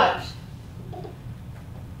 we're not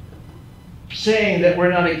saying that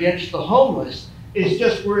we're not against the homeless. It's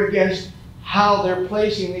just we're against how they're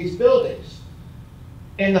placing these buildings.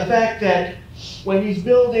 And the fact that when these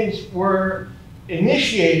buildings were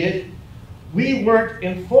initiated, we weren't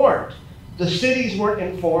informed. The cities weren't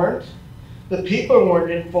informed. The people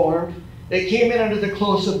weren't informed. They came in under the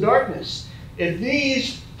cloak of darkness. If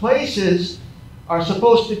these places are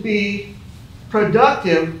supposed to be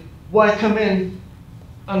productive, why come in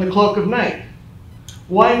on the cloak of night?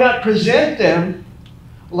 Why not present them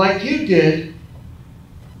like you did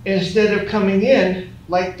instead of coming in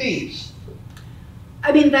like thieves?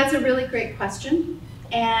 I mean, that's a really great question,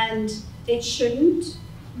 and it shouldn't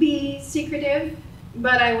be secretive,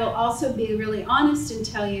 but I will also be really honest and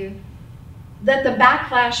tell you that the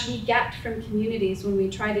backlash we get from communities when we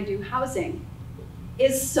try to do housing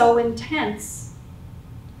is so intense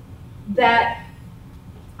that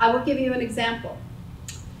I will give you an example.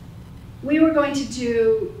 We were going to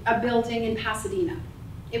do a building in Pasadena.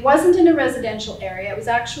 It wasn't in a residential area, it was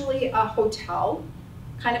actually a hotel,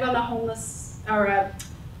 kind of on a homeless, or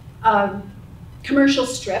a commercial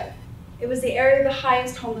strip. It was the area of the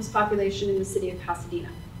highest homeless population in the city of Pasadena.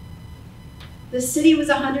 The city was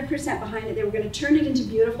 100% behind it. They were going to turn it into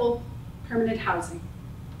beautiful, permanent housing.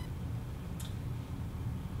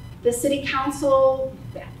 The city council,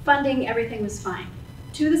 funding, everything was fine.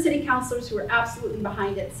 2 of the city councilors who were absolutely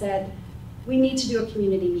behind it said, we need to do a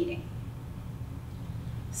community meeting.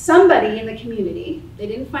 Somebody in the community, they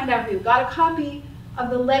didn't find out who, got a copy of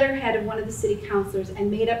the letterhead of one of the city councilors and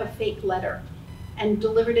made up a fake letter and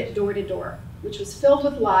delivered it door to door, which was filled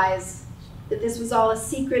with lies, that this was all a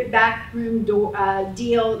secret backroom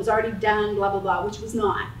deal, it was already done, blah, blah, blah, which was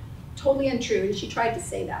not. Totally untrue, and she tried to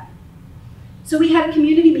say that. So we had a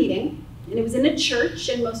community meeting, and it was in a church,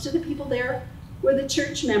 and most of the people there were the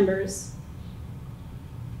church members.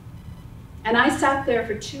 And I sat there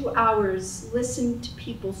for 2 hours, listening to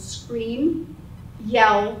people scream,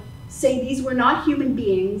 yell, say these were not human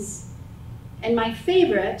beings. And my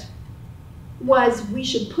favorite was, we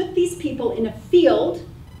should put these people in a field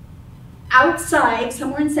outside,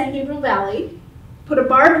 somewhere in San Gabriel Valley, put a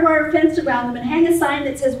barbed wire fence around them and hang a sign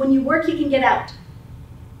that says, when you work, you can get out.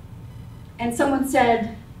 And someone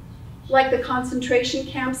said, like the concentration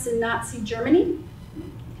camps in Nazi Germany?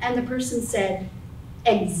 And the person said,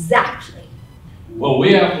 exactly. Well,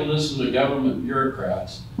 we have to listen to government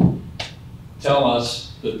bureaucrats tell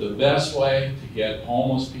us that the best way to get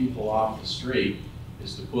homeless people off the street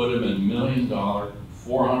is to put them in $1 million,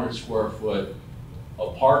 400 square foot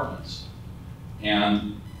apartments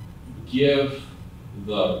and give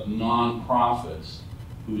the nonprofits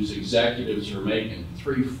whose executives are making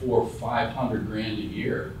 300, 400, 500 grand a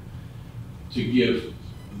year to give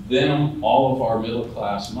them all of our middle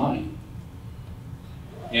class money.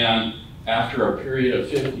 And after a period of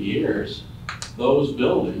 50 years, those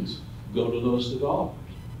buildings go to those developers.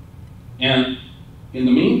 And in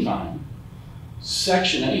the meantime,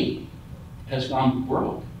 Section 8 has gone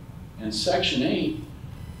broke. And Section 8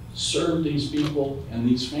 served these people and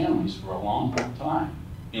these families for a long time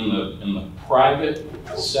in the private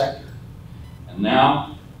sector. And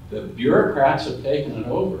now the bureaucrats have taken it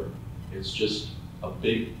over. It's just a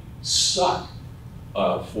big suck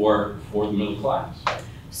for the middle class.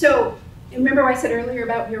 So, remember what I said earlier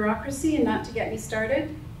about bureaucracy and not to get me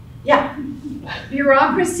started? Yeah.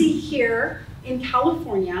 Bureaucracy here in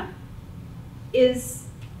California is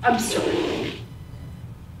absurd.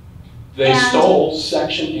 They stole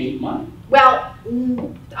Section 8 money. Well,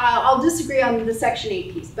 I'll disagree on the Section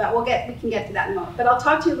 8 piece, but we can get to that in a moment. But I'll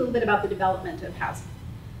talk to you a little bit about the development of housing.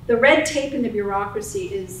 The red tape and the bureaucracy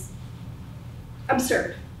is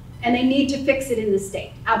absurd, and they need to fix it in the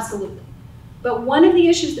state, absolutely. But one of the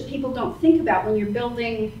issues that people don't think about when you're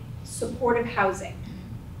building supportive housing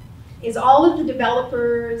is all of the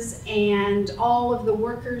developers and all of the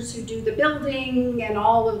workers who do the building and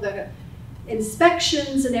all of the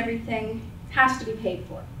inspections and everything has to be paid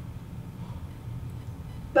for.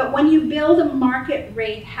 But when you build a market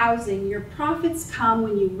rate housing, your profits come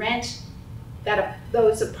when you rent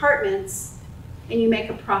those apartments and you make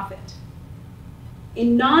a profit.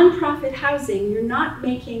 In nonprofit housing, you're not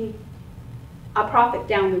making a profit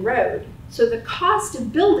down the road. So the cost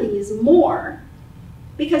of building is more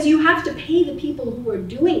because you have to pay the people who are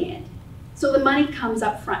doing it. So the money comes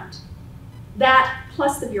up front. That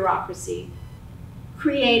plus the bureaucracy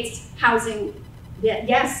creates housing that,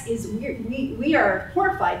 yes, we are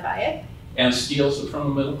horrified by it. And steals it from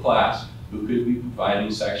the middle class who could be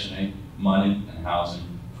providing Section 8 money and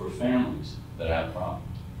housing for families that have problems.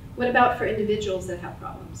 What about for individuals that have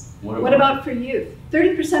problems? What about for youth?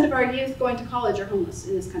 30% of our youth going to college are homeless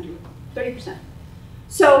in this country, 30%.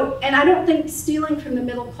 So, and I don't think stealing from the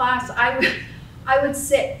middle class, I would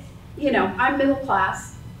say, you know, I'm middle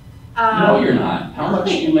class. No, you're not. How much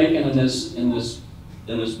are you making in this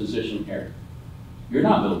position here? You're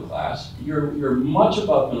not middle class. You're much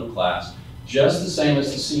above middle class, just the same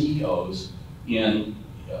as the CEOs in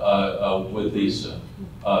with these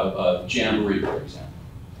Jamboree, for example.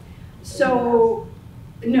 So,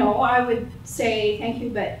 no, I would say thank you,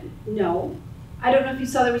 but no. I don't know if you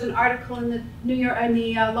saw there was an article in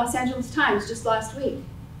the Los Angeles Times just last week.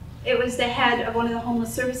 It was the head of one of the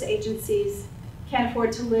homeless service agencies can't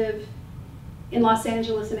afford to live in Los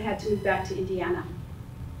Angeles and had to move back to Indiana.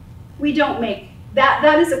 We don't make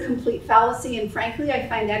that is a complete fallacy, and frankly, I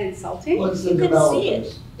find that insulting. Well, it's the you can see it.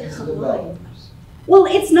 developers. It's the developers. Well,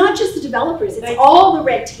 it's not just the developers, it's all the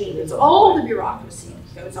red tape, it's all the bureaucracy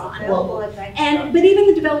that goes on. But even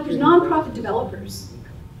the developers, nonprofit developers,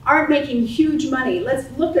 aren't making huge money. Let's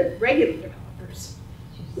look at regular developers.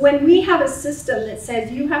 When we have a system that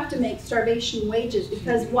says you have to make starvation wages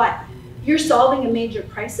because what? You're solving a major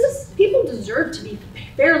crisis? People deserve to be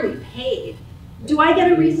fairly paid. Do I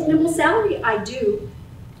get a reasonable salary? I do.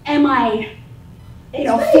 Am I, you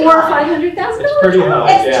know, $400,000 or $500,000? It's pretty high.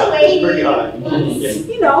 Yeah, it's pretty high.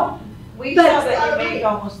 You know, We but saw that you make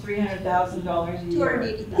almost $300,000 a year.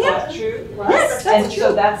 Is that true? Yes, And that's so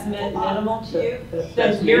true. that's minimal to you?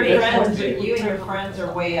 Then your friends, you and your friends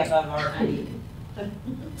are way above our money.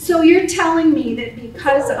 So you're telling me that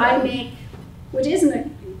because I make, which isn't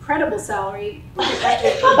an incredible salary, well,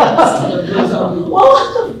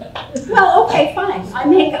 okay, fine. I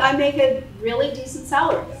make a really decent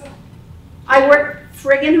salary. I work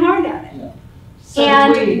friggin' hard at it.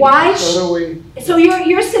 And why? So do we. So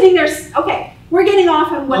you're sitting there. Okay, we're getting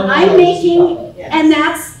off on what I'm making, and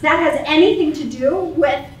that has anything to do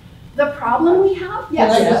with the problem we have.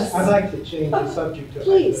 Yes. I'd like to change the subject.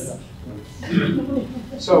 Please.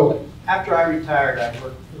 So after I retired, I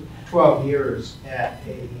worked for 12 years at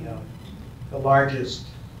the largest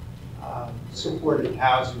supported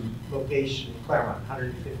housing location in Claremont,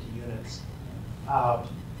 150 units.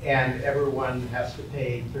 And everyone has to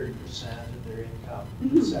pay 30% of their income,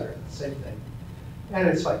 et cetera, same thing. And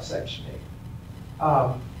it's like Section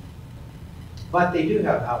 8. But they do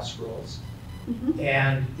have house rules.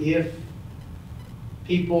 And if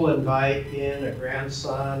people invite in a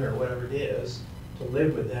grandson or whatever it is, to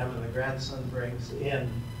live with them and the grandson brings in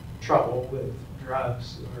trouble with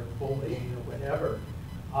drugs or bullying or whatever,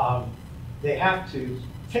 they have to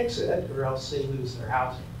fix it or else they lose their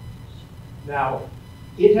housing. Now,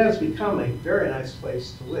 it has become a very nice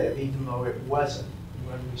place to live, even though it wasn't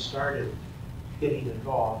when we started getting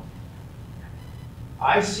involved.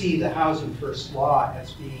 I see the Housing First law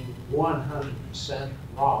as being 100%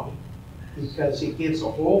 wrong because it gives a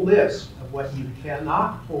whole list of what you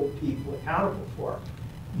cannot hold people accountable for.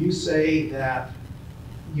 You say that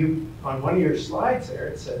on one of your slides there,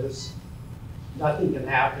 it says nothing can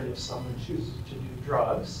happen if someone chooses to do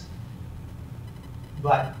drugs.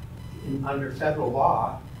 But under federal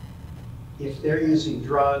law, if they're using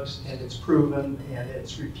drugs and it's proven and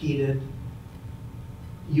it's repeated,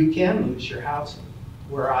 you can lose your housing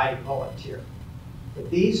where I volunteer. But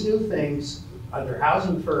these new things under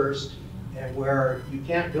Housing First, and where you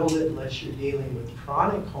can't build it unless you're dealing with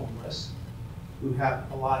chronic homeless who have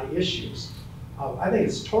a lot of issues, I think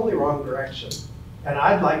it's totally wrong direction. And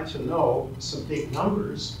I'd like to know some big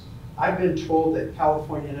numbers. I've been told that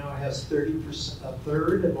California now has 30%, a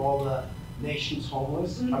third of all the nation's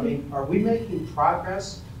homeless. Mm-hmm. I mean, are we making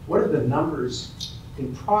progress? What are the numbers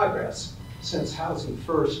in progress since Housing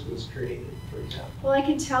First was created, for example? Well, I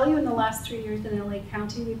can tell you in the last 3 years in LA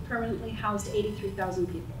County, we've permanently housed 83,000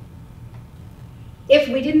 people. If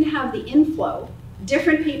we didn't have the inflow,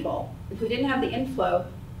 different people, if we didn't have the inflow,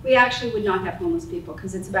 we actually would not have homeless people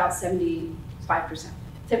because it's about 75%,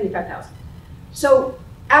 75,000. So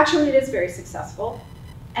actually it is very successful.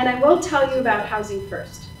 And I will tell you about Housing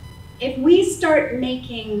First. If we start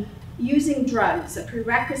making using drugs a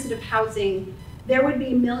prerequisite of housing, there would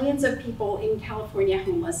be millions of people in California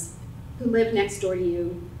homeless who live next door to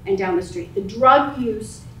you and down the street. The drug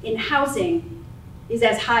use in housing is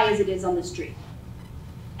as high as it is on the street.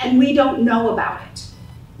 And we don't know about it.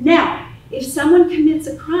 Now, if someone commits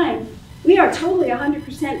a crime, we are totally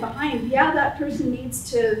 100% behind. Yeah, that person needs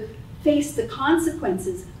to face the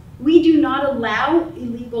consequences. We do not allow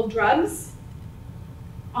illegal drugs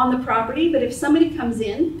on the property, but if somebody comes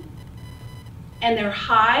in and they're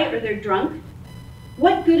high or they're drunk,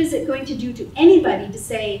 what good is it going to do to anybody to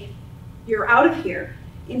say, you're out of here?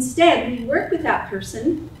 Instead, we work with that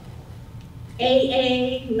person,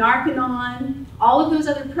 AA, Narconon, all of those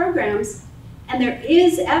other programs, and there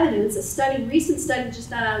is evidence, a study, recent study just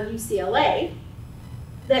done out of UCLA,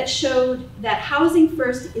 that showed that Housing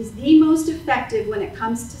First is the most effective when it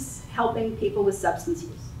comes to helping people with substance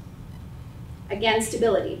use. Again,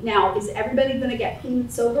 stability. Now, is everybody going to get clean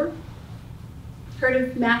and sober? Heard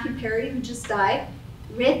of Matthew Perry, who just died?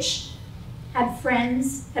 Rich, had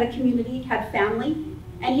friends, had a community, had family,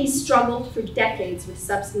 and he struggled for decades with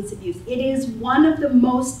substance abuse. It is one of the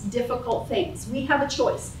most difficult things. We have a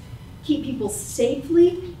choice. Keep people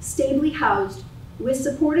safely, stably housed with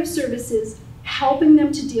supportive services, helping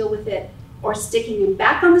them to deal with it, or sticking them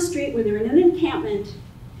back on the street where they're in an encampment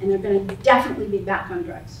and they're going to definitely be back on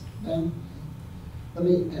drugs. And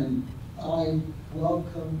I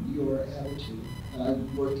welcome your attitude.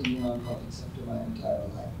 I've worked in the nonprofit sector my entire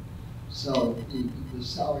life. So the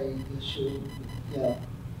salary issue, yeah, it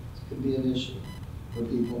could be an issue for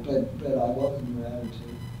people, but I welcome your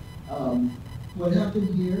attitude. What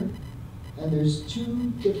happened here, and there's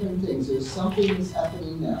two different things. There's something that's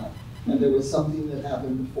happening now, and there was something that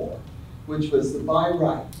happened before, which was the by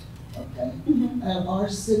right, okay? Mm-hmm. And our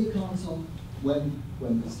city council, when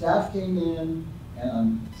the staff came in,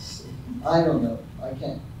 and I don't know, I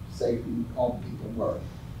can't say who all the people were,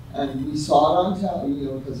 and we saw it on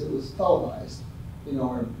television, because it was televised,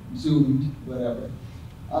 or zoomed, whatever.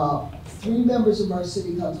 3 members of our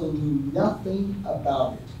city council knew nothing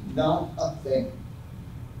about it, not a thing.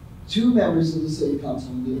 2 members of the city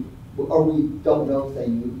council knew, or we don't know if they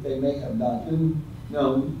knew. They may have not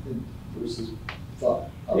known versus thought.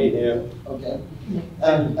 They knew. Okay.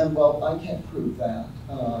 And well, I can't prove that.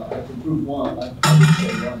 I can prove one. I would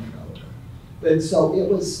say one no. But so it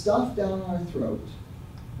was stuffed down our throat,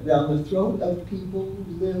 down the throat of people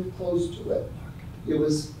who live close to it.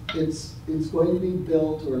 It's going to be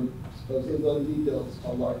built, or supposedly going to be built. It's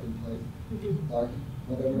called Larkin Place. Larkin,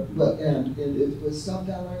 whatever. But and it was stuffed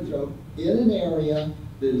down our throat in an area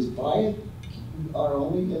that is by our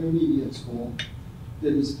only intermediate school,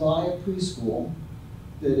 that is by a preschool,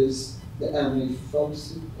 that is, and the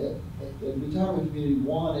folks at the retirement community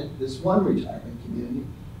wanted this one retirement community,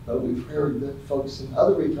 but we've heard that folks in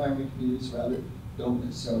other retirement communities around it don't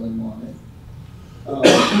necessarily want it.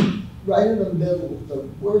 Right in the middle, the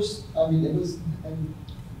worst, it was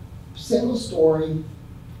a single story,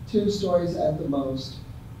 2 stories at the most,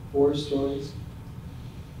 4 stories.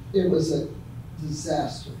 It was a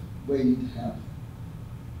disaster waiting to happen.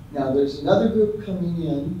 Now, there's another group coming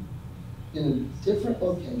in a different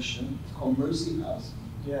location, it's called Mercy House,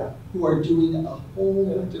 Yeah, who are doing a whole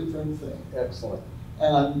different thing. excellent.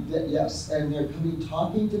 And yes, and they're coming,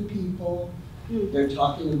 talking to people, they're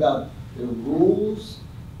talking about their rules,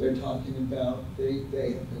 they're talking about, they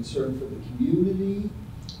have concern for the community.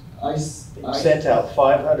 Sent out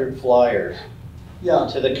 500 flyers Yeah,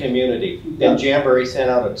 to the community, Yeah. and Jamboree sent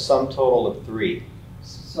out a sum total of 3.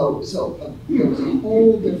 so there's a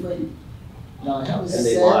whole different, now I have a And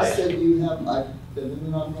they sense lie. that you have, I've been in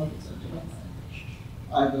the nonprofit sector.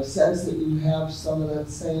 I have a sense that you have some of that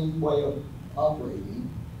same way of operating,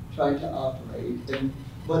 trying to operate. And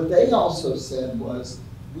what they also said was,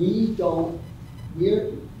 we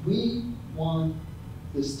want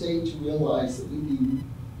the state to realize that we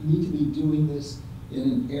need to be doing this in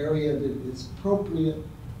an area that is appropriate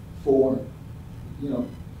for,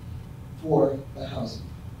 for the housing.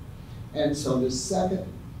 And so the second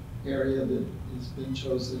area that has been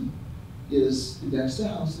chosen is next to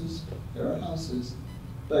houses. There are houses,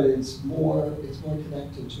 but it's more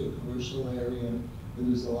connected to a commercial area where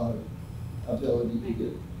there's a lot of ability to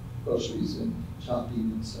get groceries and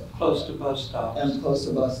shopping and stuff. Close to bus stops. And close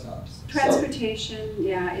to bus stops. Transportation,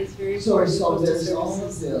 yeah, is very So important. so Postal there's all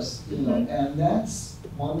of services. this, and that's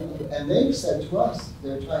one of the, and they've said to us,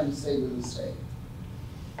 they're trying to say to the state,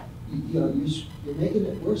 you're making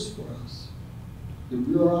it worse for us. The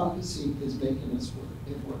bureaucracy is making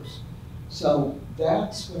it worse. So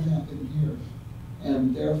that's what happened here.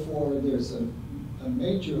 And therefore, there's a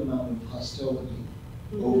major amount of hostility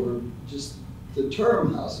over just the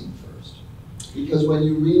term housing first. Because when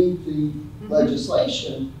you read the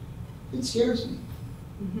legislation, it scares me.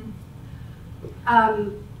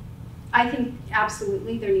 I think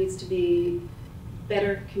absolutely there needs to be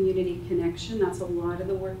better community connection. That's a lot of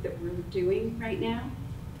the work that we're doing right now,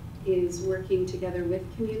 is working together with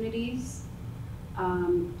communities.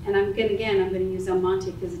 And I'm gonna use El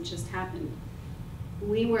Monte because it just happened.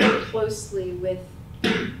 We work closely with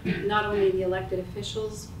not only the elected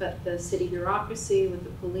officials, but the city bureaucracy, with the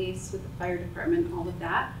police, with the fire department, all of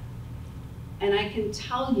that. And I can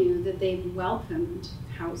tell you that they've welcomed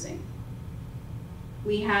housing.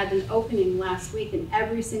 We had an opening last week and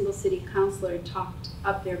every single city councilor talked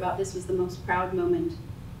up there about this was the most proud moment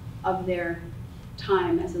of their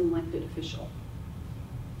time as an elected official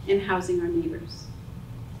in housing our neighbors.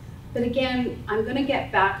 But again, I'm gonna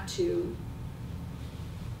get back to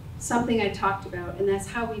something I talked about, and that's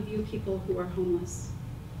how we view people who are homeless.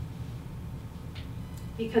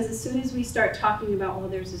 Because as soon as we start talking about, well,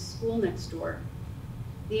 there's a school next door,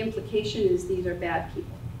 the implication is these are bad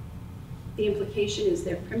people. The implication is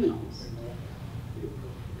they're criminals.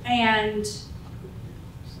 And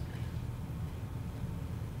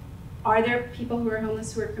are there people who are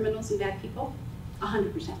homeless who are criminals and bad people?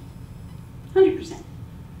 100%. 100%.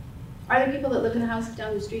 Are there people that live in the houses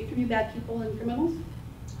down the street from you, bad people and criminals?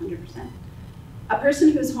 100%. A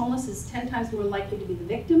person who's homeless is 10 times more likely to be the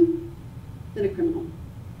victim than a criminal.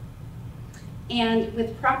 And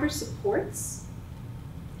with proper supports,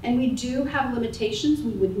 and we do have limitations,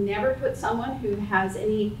 we would never put someone who has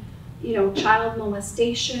any, child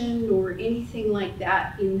molestation or anything like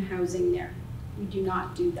that in housing there. We do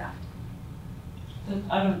not do that.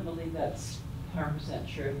 I don't believe that's 100%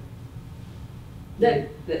 true. That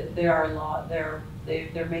There are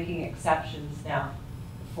they're making exceptions now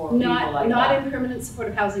for people like not that. in permanent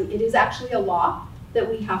supportive housing. It is actually a law that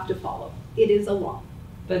we have to follow. It is a law.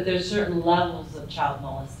 But there's certain levels of child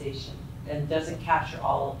molestation and doesn't capture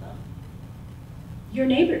all of them. Your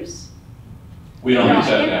neighbors. We don't No,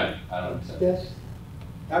 accept I- that. I don't accept that. Yes.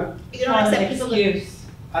 You don't Not an accept people living. excuse.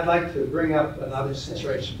 I'd like to bring up another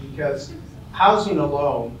situation because housing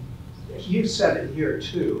alone, you said it here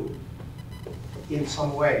too, in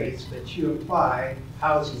some ways, that you imply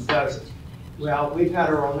housing doesn't. Well, we've had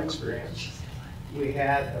our own experience. We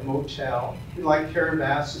had a motel, like Karen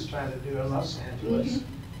Bass is trying to do in Los Angeles.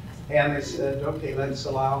 And they said, okay, let's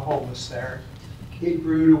allow homeless there. It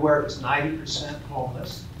grew to where it was 90%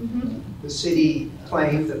 homeless. The city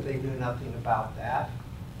claimed that they knew nothing about that.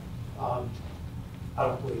 I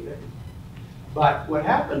don't believe it. But what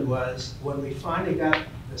happened was, when we finally got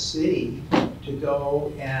the city to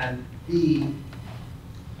go and be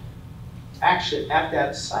actually at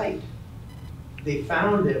that site, they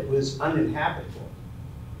found it was uninhabitable.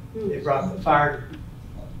 They brought the fire,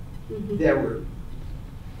 there were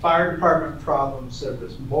fire department problems, there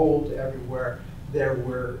was mold everywhere. There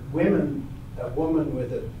were a woman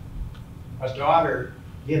with a daughter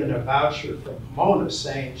given a voucher from Pomona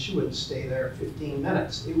saying she wouldn't stay there 15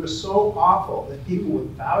 minutes. It was so awful that people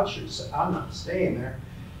with vouchers said, I'm not staying there.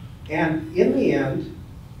 And in the end,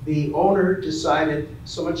 the owner decided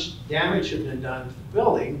so much damage had been done to the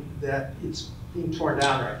building that it's being torn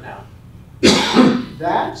down right now.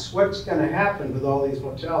 That's what's going to happen with all these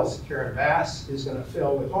motels that Karen Bass is going to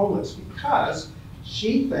fill with homeless, because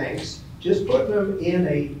she thinks just putting them in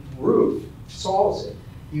a roof solves it.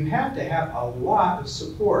 You have to have a lot of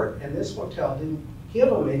support, and this motel didn't give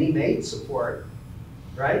them any maid support,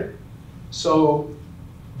 right? So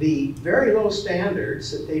the very low standards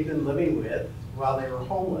that they've been living with while they were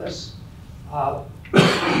homeless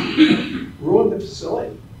ruined the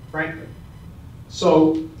facility, frankly.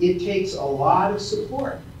 So it takes a lot of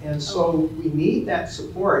support, and so we need that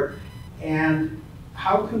support. And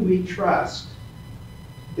how can we trust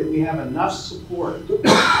that we have enough support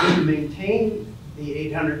to maintain the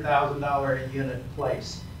 $800,000 a unit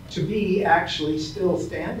place to be actually still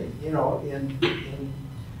standing, you know, in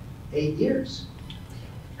 8 years?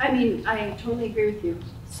 I mean, I totally agree with you.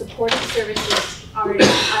 Supportive services are,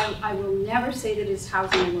 I will never say that it's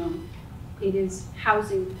housing alone. It is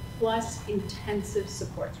housing plus intensive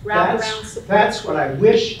supports, wraparound support. That's what I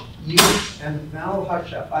wish you, and now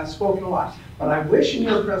hush up, I've spoken a lot, but I wish in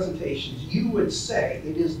your presentations you would say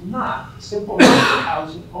it is not simple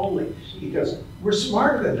housing only, because we're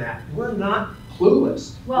smarter than that. We're not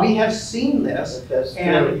clueless. Well, we have seen this,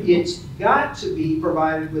 and it's got to be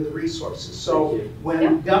provided with resources. So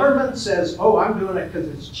when government says, oh, I'm doing it because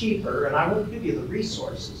it's cheaper, and I won't give you the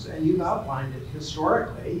resources, and you've outlined it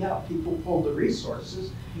historically, yeah, people pull the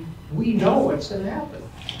resources, we know what's going to happen.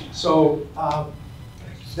 So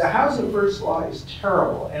the Housing First law is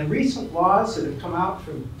terrible, and recent laws that have come out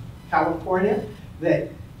from California, that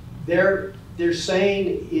they're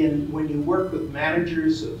saying when you work with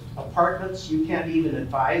managers of apartments, you can't even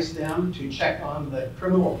advise them to check on the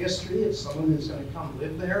criminal history of someone who's going to come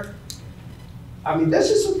live there. I mean, this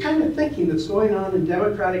is the kind of thinking that's going on in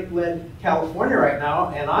Democratic-led California right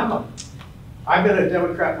now, and I've been a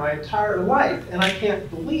Democrat my entire life, and I can't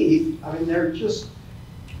believe, I mean, they're just,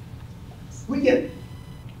 we get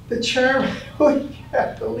the chairman, we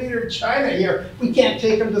get the leader of China here, we can't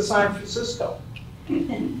take him to San Francisco.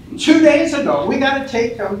 2 days ago, we got to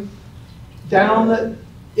take them down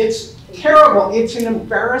it's terrible. It's an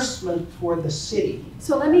embarrassment for the city.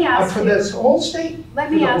 So let me ask for this whole state.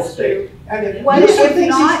 Let me ask you. And if Newsom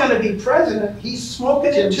thinks he's going to be president, he's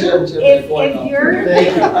smoking it too.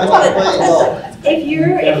 If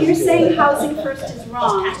you're saying housing first is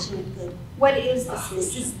wrong, what is the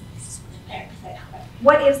solution?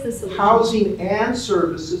 What is the solution? Housing and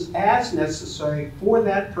services as necessary for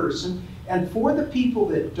that person, and for the people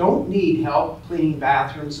that don't need help cleaning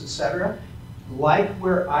bathrooms, etc., like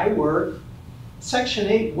where I work, Section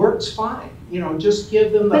 8 works fine. You know, just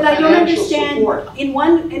give them the financial support. But I don't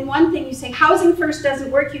understand, in one thing you say, housing first doesn't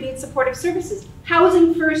work, you need supportive services.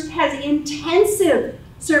 Housing first has intensive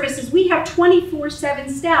services. We have 24/7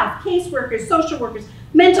 staff, caseworkers, social workers,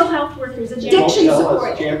 mental health workers, addiction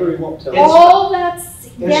support. All that's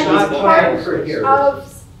part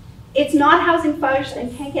of. It's not housing first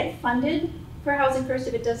and can't get funded for housing first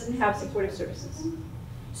if it doesn't have supportive services.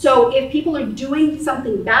 So if people are doing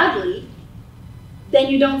something badly, then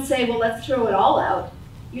you don't say, well, let's throw it all out.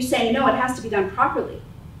 You say, no, it has to be done properly.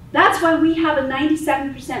 That's why we have a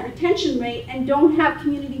 97% retention rate and don't have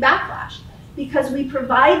community backlash, because we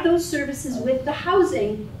provide those services with the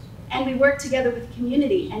housing and we work together with the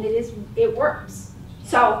community, and it works.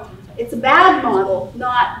 So it's a bad model,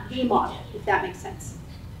 not the model, if that makes sense.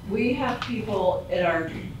 We have people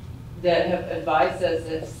that have advised us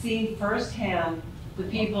that have seen firsthand the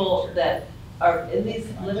people that are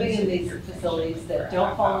living in these facilities that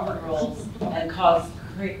don't follow the rules and cause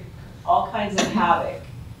all kinds of havoc,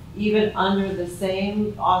 even under the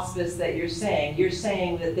same auspice that you're saying. You're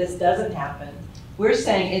saying that this doesn't happen. We're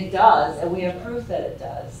saying it does, and we have proof that it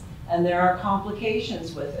does. And there are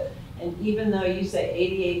complications with it. And even though you say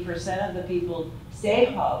 88% of the people stay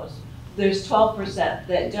housed, there's 12%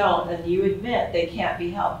 that don't, and you admit they can't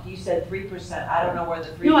be helped. You said 3%. I don't know where the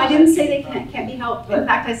 3% No, I didn't say they can't be helped. In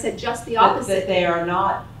fact, I said just the opposite. That they are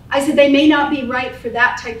not. I said they may not be right for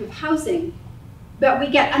that type of housing, but we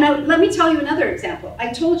get, and let me tell you another example.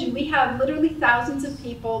 I told you we have literally thousands of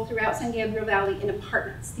people throughout San Gabriel Valley in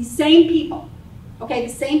apartments. These same people, okay,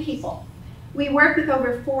 the same people. We work with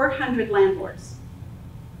over 400 landlords.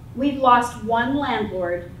 We've lost one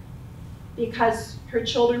landlord because her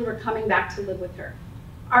children were coming back to live with her.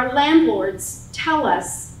 Our landlords tell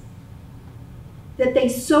us that they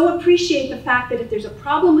so appreciate the fact that if there's a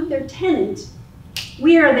problem with their tenant,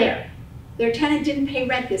 we are there. Their tenant didn't pay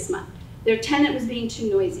rent this month. Their tenant was being too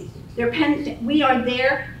noisy. We are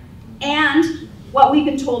there, and what we've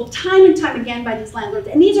been told time and time again by these landlords,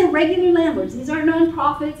 and these are regular landlords, these aren't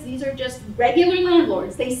nonprofits, these are just regular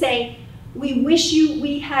landlords. They say, we wish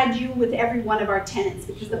we had you with every one of our tenants,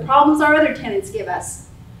 because the problems our other tenants give us,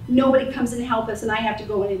 nobody comes and help us, and I have to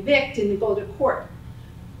go and evict and go to court.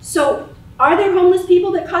 So are there homeless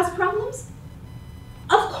people that cause problems?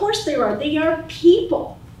 Of course there are. They are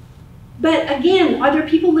people. But again, are there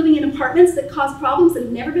people living in apartments that cause problems that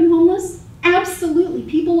have never been homeless? Absolutely.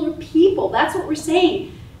 People are people. That's what we're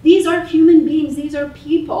saying. These are human beings. These are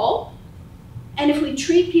people. And if we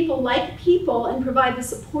treat people like people and provide the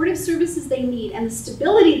supportive services they need and the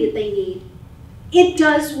stability that they need, it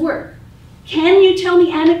does work. Can you tell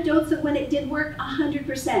me anecdotes of when it did work?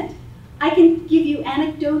 100%. I can give you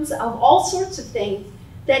anecdotes of all sorts of things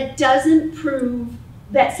that doesn't prove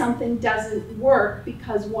that something doesn't work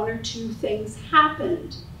because one or two things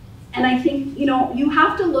happened. And I think, you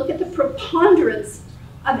have to look at the preponderance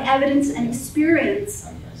of evidence and experience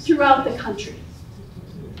throughout the country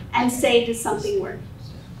and say, does something work?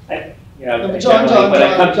 John, could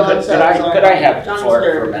I have the floor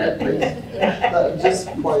for a minute, please?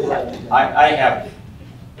 Just before you I have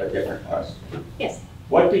a different question. Yes.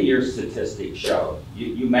 What do your statistics show?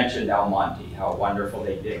 You mentioned El Monte, how wonderful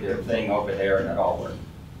they did their thing over there and it all worked.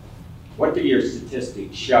 What do your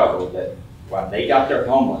statistics show that when they got their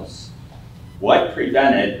homeless, what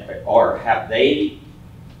prevented, or have they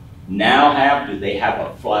do they have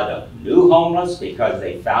a flood of new homeless because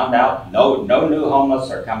they found out no new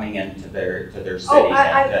homeless are coming into their city?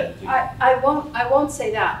 I won't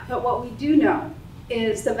say that, but what we do know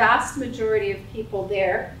is the vast majority of people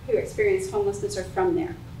there who experience homelessness are from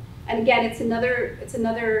there. And again, it's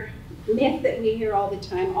another myth that we hear all the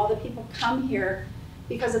time. All the people come here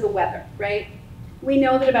because of the weather, right? We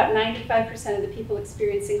know that about 95% of the people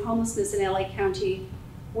experiencing homelessness in LA County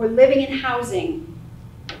were living in housing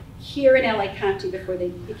here in LA County before they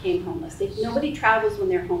became homeless. Nobody travels when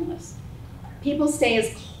they're homeless. People stay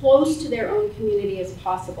as close to their own community as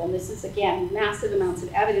possible. And this is, again, massive amounts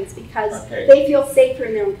of evidence because they feel safer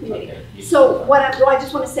in their own community. Okay. So what I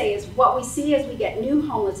just want to say is what we see as we get new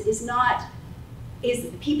homeless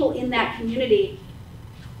is people in that community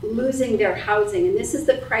losing their housing. And this is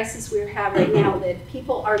the crisis we have right now, that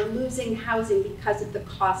people are losing housing because of the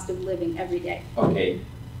cost of living every day. Okay.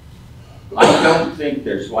 I don't think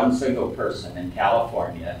there's one single person in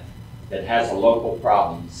California that has a local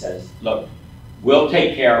problem that says, look, we'll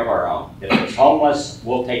take care of our own. If it's homeless,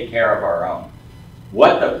 we'll take care of our own.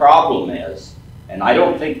 What the problem is, and I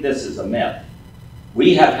don't think this is a myth,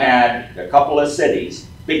 we have had a couple of cities,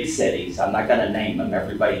 big cities, I'm not going to name them,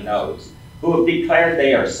 everybody knows, who have declared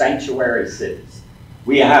they are sanctuary cities.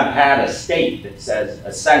 We have had a state that says,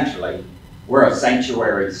 essentially, we're a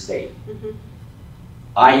sanctuary state. Mm-hmm.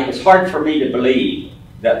 It's hard for me to believe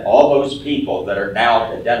that all those people that are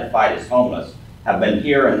now identified as homeless have been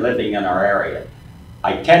here and living in our area.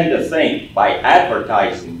 I tend to think by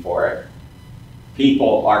advertising for it,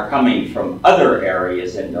 people are coming from other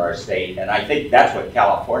areas into our state, and I think that's what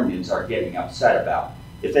Californians are getting upset about.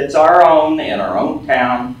 If it's our own, in our own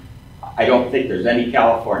town, I don't think there's any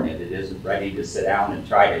California that isn't ready to sit down and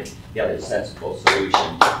try to get a sensible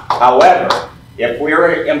solution. However, if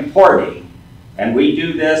we're importing, and we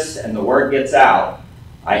do this and the word gets out,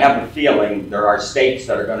 I have a feeling there are states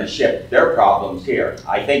that are going to ship their problems here.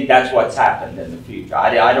 I think that's what's happened in the future.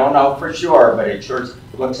 I don't know for sure, but it sure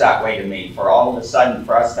looks that way to me. For all of a sudden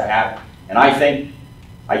for us to have, and I think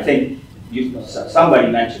somebody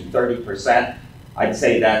mentioned 30%. I'd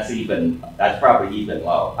say that's probably even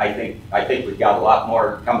low. I think we've got a lot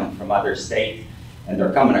more coming from other states, and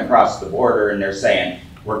they're coming across the border and they're saying,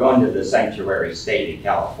 we're going to the sanctuary state in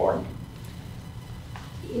California.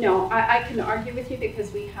 I can argue with you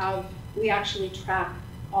because we actually track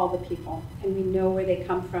all the people and we know where they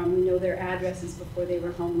come from. We know their addresses before they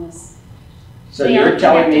were homeless. So you're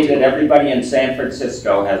telling me that everybody in San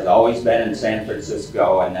Francisco has always been in San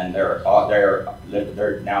Francisco and then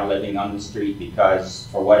they're now living on the street because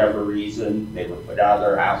for whatever reason they were put out of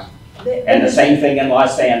their house? And the same thing in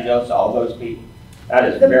Los Angeles, all those people? That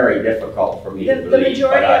is very difficult for me to believe. The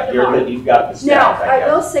majority of them are. You've got the stats, Now, I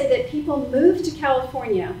will say that people move to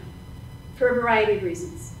California for a variety of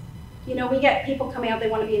reasons. We get people coming out, they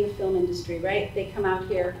want to be in the film industry, right? They come out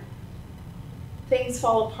here, things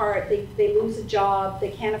fall apart, they lose a job,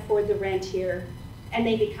 they can't afford the rent here, and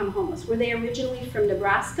they become homeless. Were they originally from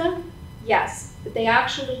Nebraska? Yes, but they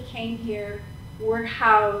actually came here, were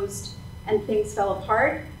housed, and things fell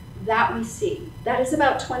apart. That we see. That is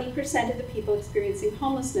about 20% of the people experiencing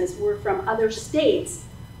homelessness were from other states,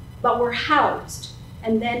 but were housed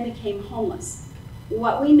and then became homeless.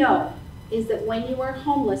 What we know is that when you are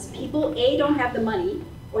homeless, people, A, don't have the money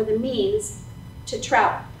or the means to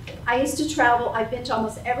travel. I used to travel, I've been to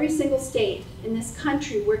almost every single state in this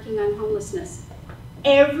country working on homelessness.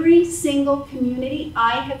 Every single community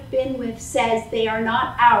I have been with says they are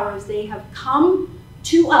not ours. They have come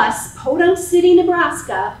to us. Podunk City,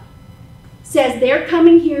 Nebraska says they're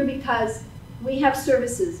coming here because we have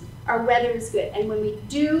services, our weather is good. And when we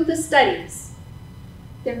do the studies,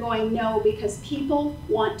 they're going no, because people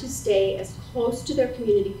want to stay as close to their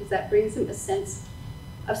community because that brings them a sense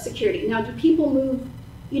of security. Now, do people move,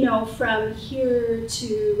 you know, from here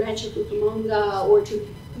to Rancho Cucamonga or to,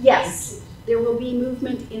 yes, there will be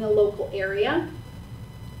movement in a local area,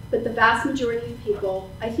 but the vast majority of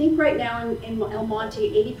people, I think right now in El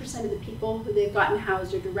Monte, 80% of the people who they've gotten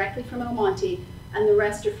housed are directly from El Monte, and the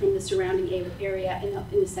rest are from the surrounding area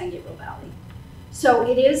in the San Gabriel Valley. So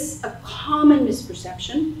it is a common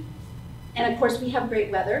misperception, and of course we have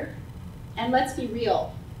great weather, and let's be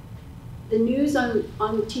real, the news on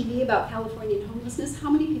TV about Californian homelessness, how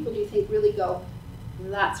many people do you think really go,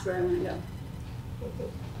 that's where I want to go?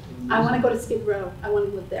 I want to go to Skid Row, I want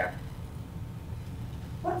to live there.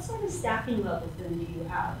 What sort of staffing levels then do you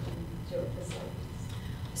have in your facilities?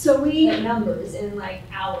 So we, Like numbers and like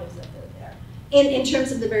hours that they're there? in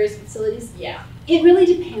terms of the various facilities, Yeah. it really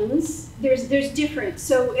depends. There's different.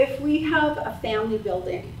 So if we have a family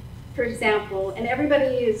building, for example, and everybody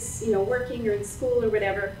is, you know, working or in school or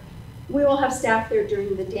whatever, we will have staff there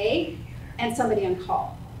during the day and somebody on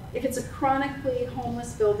call. If it's a chronically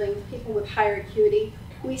homeless building, people with higher acuity,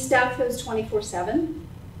 we staff those 24/7.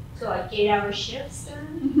 So like 8-hour shifts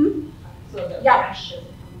then? Mm-hmm. So the Yeah. crash shift.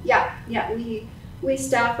 Yeah, we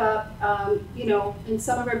staff up, you know, in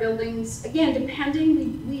some of our buildings, again,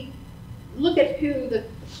 depending, we look at who the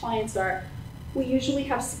clients are. We usually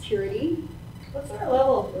have security. What sort of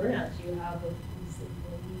level of burnout do you have with these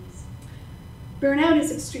employees? Burnout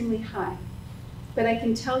is extremely high, but I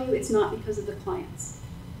can tell you it's not because of the clients.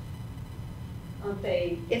 Aren't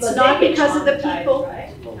they? It's but not they get because of the traumatized, people.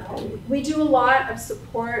 Right? No. We do a lot of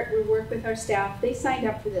support, we work with our staff, they signed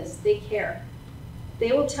up for this, they care.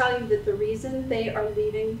 They will tell you that the reason they are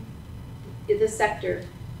leaving the sector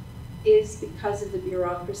is because of the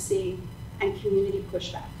bureaucracy and community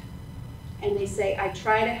pushback. And they say, I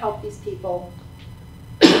try to help these people,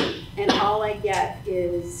 and all I get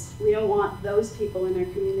is, we don't want those people in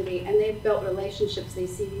our community, and they've built relationships, they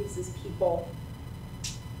see these as people.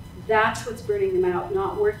 That's what's burning them out,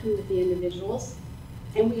 not working with the individuals.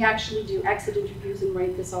 And we actually do exit interviews and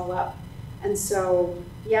write this all up. And so,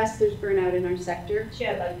 yes, there's burnout in our sector. Do you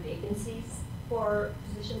have like vacancies for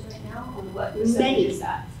positions right now? And what Many. percentage is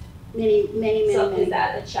that? Many. So is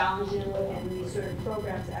that a challenge in within these sort of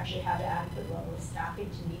programs to actually have an adequate level of staffing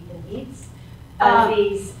to meet the needs of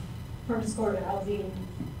these permanent housing?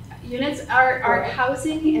 Units, our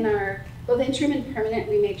housing and our, both interim and permanent,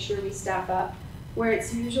 we make sure we staff up. Where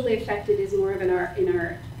it's usually affected is more of in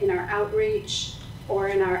our outreach or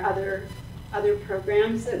in our other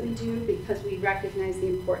programs that we do, because we recognize the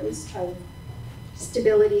importance of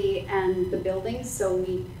stability and the buildings. So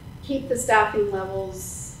we keep the staffing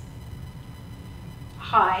levels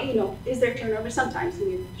high. You know, is there turnover? Sometimes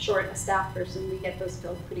when you're short a staff person, we get those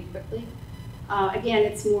filled pretty quickly. Again,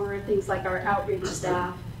 it's more things like our outreach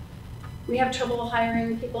staff. We have trouble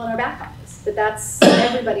hiring people in our back office, but that's,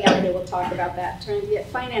 everybody out there will talk about that, trying to get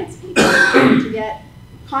finance people, trying to get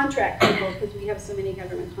contract people, because we have so many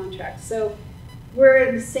government contracts. So we're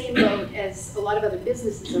in the same boat as a lot of other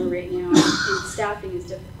businesses are right now, and staffing is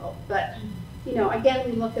difficult. But, you know, again,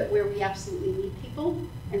 we look at where we absolutely need people,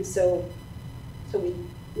 and so we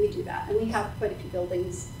do that. And we have quite a few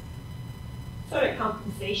buildings. Sort of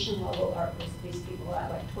compensation level are these people at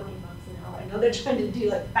like 20 bucks an hour? I know they're trying to do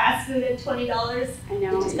like fast food at $20. I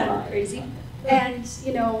know. Which is kind of crazy. And,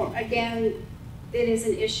 you know, again, it is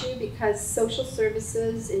an issue because social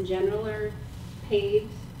services in general are paid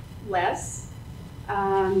less.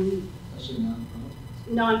 Especially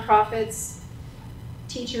Nonprofits,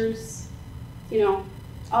 teachers, you know,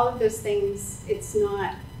 all of those things, it's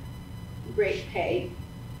not great pay.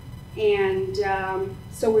 And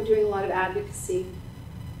so we're doing a lot of advocacy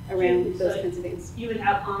around those kinds of things. You would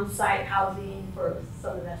have on-site housing for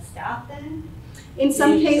some of that staff then? In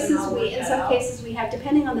some You just cases, somehow work that out? we have,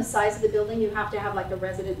 depending on the size of the building, you have to have like a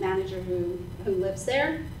resident manager who lives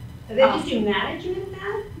there. Do they just do management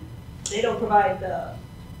then? They don't provide the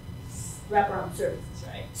wraparound services,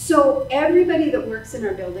 right? So everybody that works in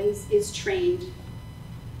our buildings is trained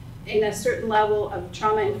in a certain level of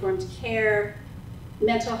trauma-informed care,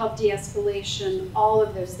 mental health de-escalation, all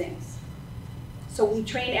of those things. So we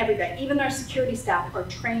train everybody. Even our security staff are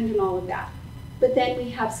trained in all of that. But then we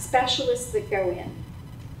have specialists that go in,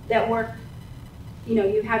 that work, you know,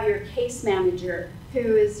 you have your case manager, who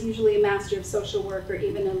is usually a master of social work or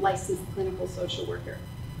even a licensed clinical social worker.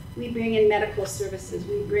 We bring in medical services.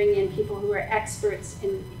 We bring in people who are experts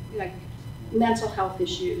in like mental health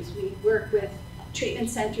issues. We work with treatment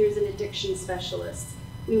centers and addiction specialists.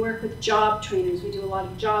 We work with job trainers. We do a lot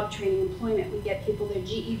of job training, employment. We get people their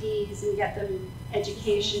GEDs and get them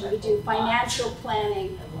education. We do financial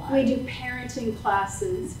planning. We do parenting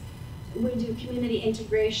classes. We do community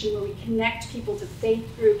integration where we connect people to faith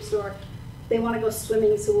groups, or they want to go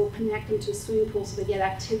swimming, so we'll connect them to a swimming pool so they get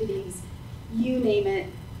activities. You name it,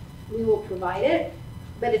 we will provide it,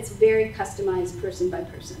 but it's very customized person by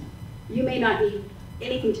person. You may not need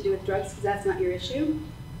anything to do with drugs because that's not your issue,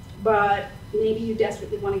 but maybe you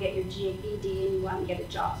desperately want to get your GED and you want to get a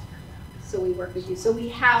job. So we work with you. So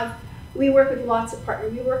we work with lots of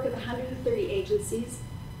partners. We work with 130 agencies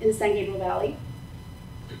in the San Gabriel Valley,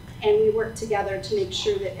 and we work together to make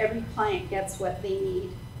sure that every client gets what they need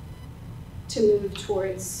to move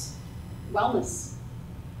towards wellness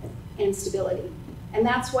and stability. And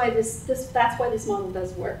that's why this model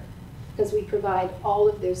does work, because we provide all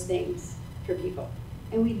of those things for people.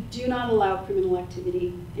 And we do not allow criminal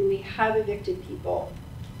activity, and we have evicted people.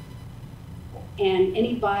 And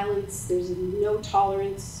any violence, there's no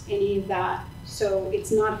tolerance, any of that. So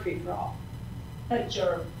it's not a free-for-all. At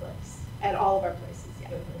your place. At all of our places, yeah.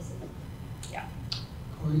 Your places. Yeah.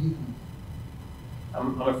 Corey?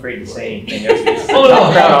 I'm afraid to say anything. There's a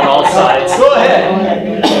tough crowd on all sides. Go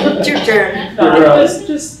ahead. It's your turn. No,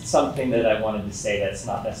 just something that I wanted to say that's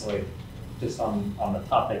not necessarily just on the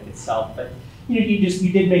topic itself, but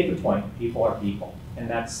you did make the point. People are people, and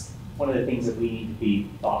that's one of the things that we need to be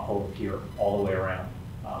thoughtful of here all the way around.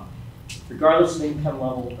 Regardless of income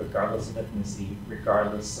level, regardless of ethnicity,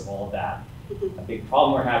 regardless of all of that, a big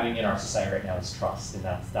problem we're having in our society right now is trust, and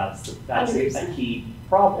that's a key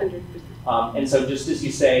problem. 100%. And so, just as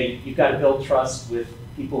you say, you've got to build trust with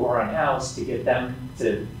people who are unhoused to get them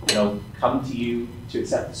to come to you to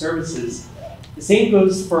accept the services. The same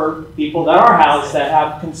goes for people that are housed that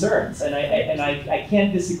have concerns, and I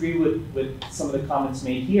can't disagree with some of the comments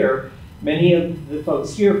made here. Many of the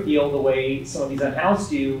folks here feel the way some of these unhoused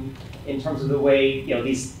do, in terms of the way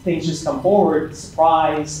these things just come forward,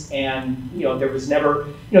 surprise, and there was never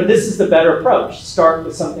this is the better approach. Start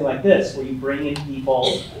with something like this, where you bring in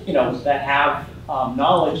people that have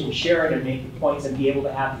knowledge and share it and make the points and be able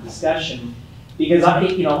to have the discussion. Because I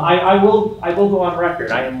will go on record.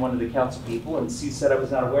 I am one of the council people, and Sue said I was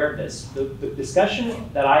not aware of this. The discussion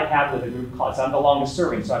that I had with a group called, I'm the longest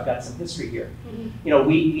serving, so I've got some history here.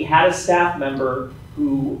 We had a staff member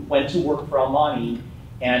who went to work for Almani,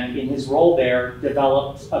 and in his role there,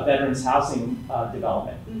 developed a veterans housing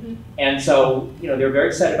development. And so, they were very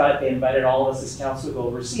excited about it. They invited all of us as council to go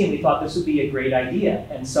oversee, and we thought this would be a great idea.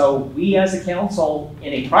 And so we as a council,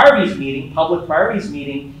 in a priorities meeting, public priorities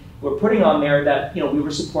meeting, we're putting on there that we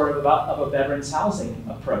were supportive of a veterans housing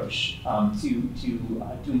approach to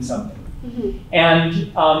doing something.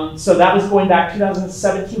 And so that was going back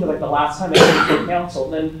 2017, was like the last time I came to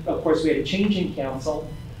council. And then of course we had a change in council.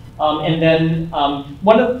 And then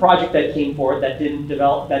one of the project that came forward that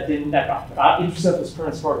got interested was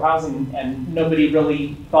permanent supportive housing, and nobody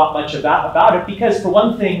really thought much about it, because for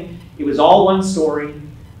one thing, it was all one story.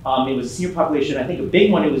 It was a senior population. I think a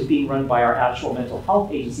big one, it was being run by our actual mental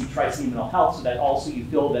health agency, Tri-City Mental Health, so that also you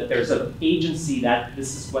feel that there's an agency that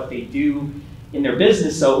this is what they do in their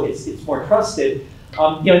business, so it's more trusted.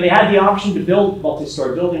 They had the option to build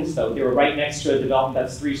multi-story buildings, though. They were right next to a development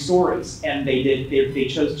that's 3 stories, and they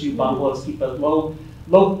chose to do bungalows, keep it low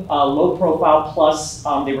profile, plus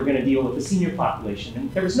they were going to deal with the senior population.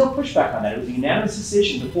 And there was no pushback on that. It was a unanimous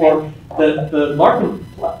decision before the Larkin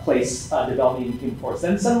Place development even came forward. So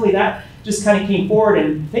then suddenly that just kind of came forward,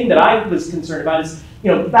 and the thing that I was concerned about is,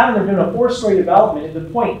 the fact that they're doing a 4-story development, at the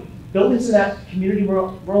point, buildings in that community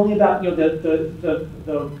were only about,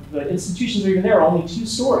 the institutions that are even there are only 2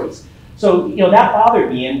 stories. So, that bothered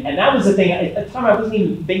me, and that was the thing. At the time, I wasn't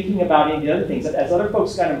even thinking about any of the other things. As other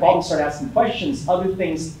folks got involved and started asking questions, other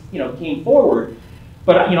things, came forward.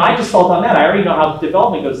 But, I just felt on that. I already know how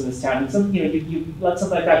development goes in this town. And you let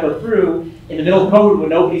something like that go through in the middle of COVID when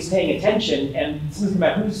nobody's paying attention, and someone's come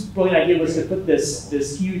back, whose brilliant idea was to put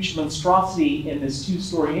this huge monstrosity in this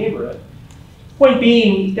 2-story neighborhood. Point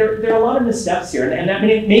being, there are a lot of missteps here, and I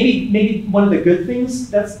mean, maybe one of the good things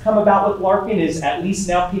that's come about with Larkin is at least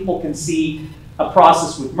now people can see a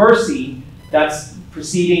process with Mercy that's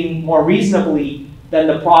proceeding more reasonably than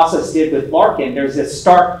the process did with Larkin. There's a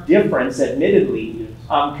stark difference, admittedly,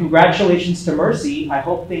 congratulations to Mercy. I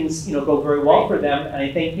hope things, go very well for them. And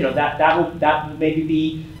I think, that will maybe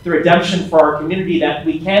be the redemption for our community, that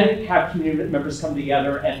we can have community members come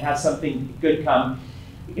together and have something good come.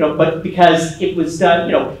 But because it was done,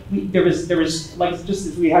 there was like, just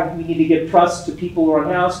as we need to give trust to people who are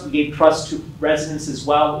unhoused, we gave trust to residents as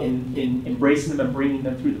well in embracing them and bringing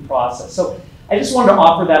them through the process. So I just wanted to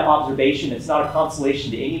offer that observation. It's not a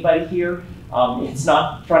consolation to anybody here. It's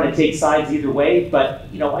not trying to take sides either way, but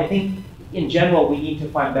I think in general we need to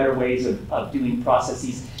find better ways of doing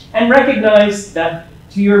processes and recognize that,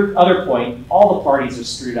 to your other point, all the parties are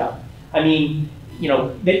screwed up. I mean,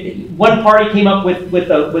 one party came up with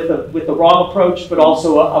the wrong approach, but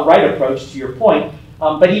also a right approach, to your point.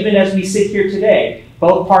 But even as we sit here today,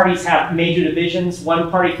 both parties have major divisions.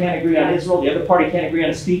 One party can't agree on Israel, the other party can't agree on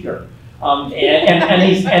a speaker. And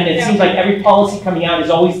it seems like every policy coming out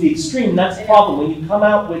is always the extreme. And that's the problem. When you come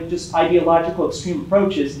out with just ideological extreme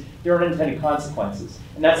approaches, there are unintended consequences,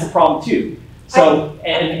 and that's the problem too. So,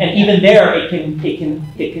 and even there, it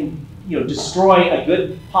can destroy a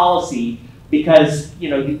good policy, because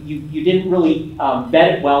you didn't really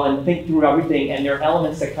vet it well and think through everything, and there are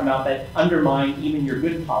elements that come out that undermine even your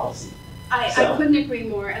good policy. I couldn't agree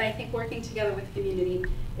more, and I think working together with the community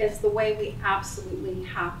is the way we absolutely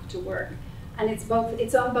have to work. And it's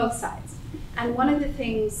on both sides. And one of the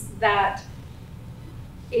things that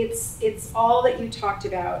it's all that you talked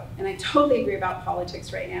about, and I totally agree about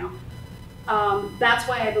politics right now. That's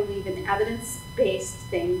why I believe in evidence-based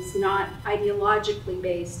things, not ideologically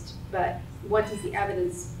based, but what does the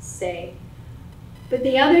evidence say? But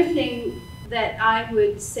the other thing that I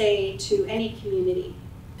would say to any community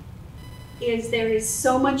is there is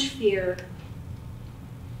so much fear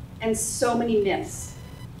and so many myths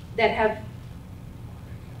that have,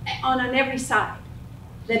 on every side,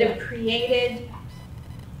 that have created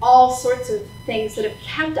all sorts of things that have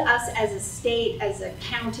kept us as a state, as a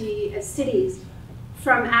county, as cities,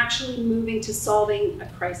 from actually moving to solving a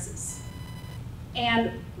crisis.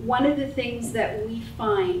 And one of the things that we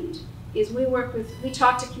find is we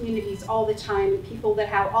talk to communities all the time, people that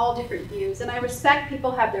have all different views, and I respect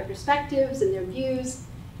people have their perspectives and their views.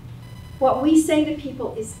 What we say to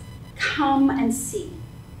people is, come and see.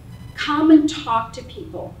 Come and talk to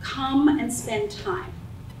people. Come and spend time.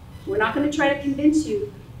 We're not going to try to convince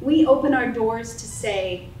you. We open our doors to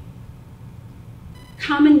say,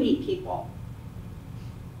 come and meet people.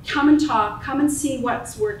 Come and talk. Come and see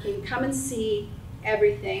what's working. Come and see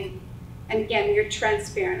everything. And again, you're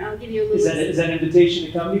transparent. I'll give you a little. Is that an invitation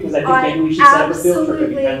to come? Because I think maybe we should set up a field trip. It'd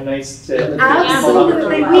be kind of nice to.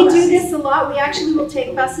 Absolutely. We do this a lot. We actually will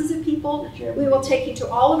take buses of people. We will take you to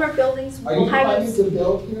all of our buildings. Are you planning to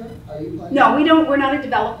build here? No, we don't. We're not a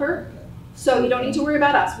developer. So you don't need to worry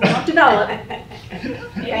about us. We don't develop.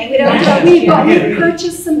 Okay? We don't. We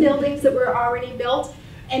purchased some buildings that were already built.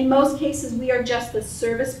 In most cases, we are just the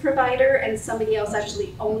service provider, and somebody else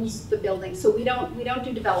actually owns the building. So we don't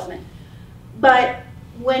do development. But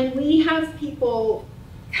when we have people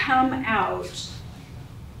come out,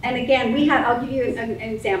 and again, I'll give you an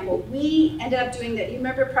example. We ended up doing that. You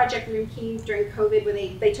remember Project Room Key during COVID, where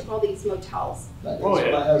they took all these motels? Oh,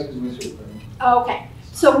 yeah. My husband was referring. Okay.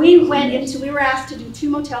 So we were asked to do 2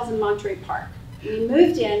 motels in Monterey Park. We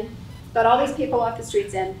moved in, got all these people off the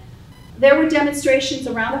streets in. There were demonstrations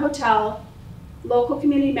around the hotel, local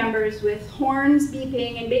community members with horns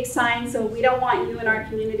beeping and big signs, so we don't want you in our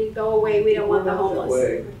community, go away, we don't want the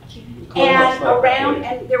homeless.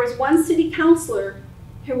 And there was one city councilor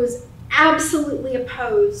who was absolutely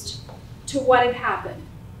opposed to what had happened.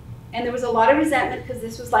 And there was a lot of resentment because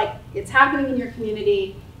this was like, it's happening in your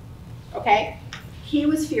community, okay? He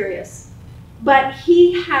was furious. But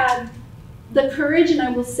he had the courage, and I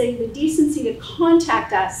will say the decency, to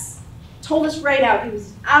contact us. Told us right out he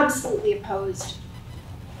was absolutely opposed,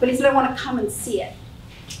 but he said, I want to come and see it.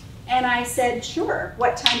 And I said, sure,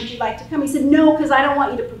 what time would you like to come? He said, no, because I don't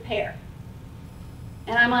want you to prepare.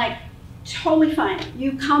 And I'm like, totally fine.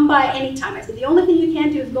 You come by anytime. I said, the only thing you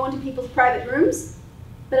can't do is go into people's private rooms,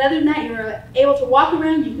 but other than that, you're able to walk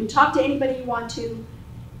around, you can talk to anybody you want to,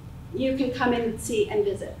 you can come in and see and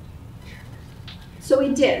visit. So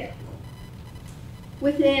we did.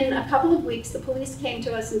 Within a couple of weeks, the police came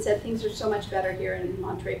to us and said things are so much better here in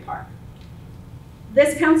Monterey Park.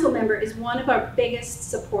 This council member is one of our biggest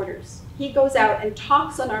supporters. He goes out and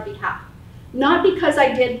talks on our behalf. Not because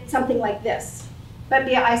I did something like this, but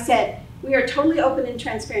I said, we are totally open and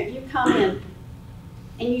transparent. You come in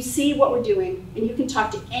and you see what we're doing, and you can talk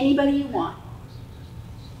to anybody you want.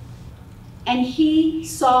 And he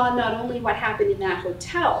saw not only what happened in that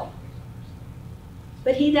hotel,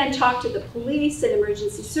 But he then talked to the police and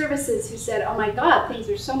emergency services who said, oh my God, things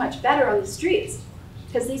are so much better on the streets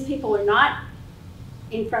because these people are not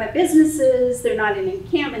in front of businesses, they're not in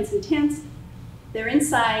encampments and tents, they're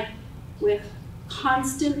inside with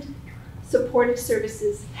constant supportive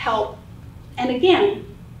services, help. And again,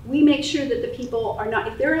 we make sure that the people are not,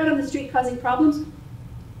 if they're out on the street causing problems,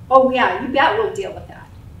 oh yeah, you bet we'll deal with that.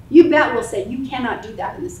 You bet we'll say, you cannot do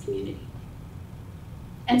that in this community.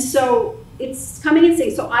 And so it's coming and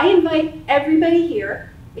saying, so I invite everybody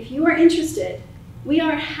here, if you are interested, we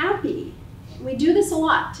are happy, we do this a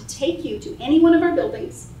lot, to take you to any one of our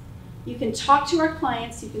buildings. You can talk to our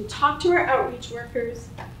clients, you can talk to our outreach workers,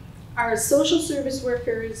 our social service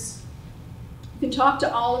workers, you can talk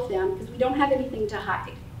to all of them because we don't have anything to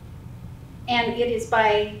hide. And it is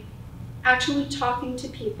by actually talking to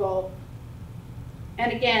people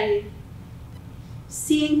and again,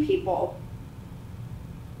 seeing people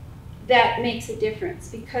that makes a difference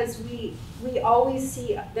because we always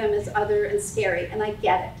see them as other and scary, and I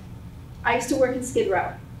get it. I used to work in Skid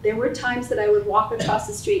Row. There were times that I would walk across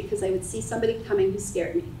the street because I would see somebody coming who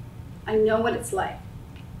scared me. I know what it's like.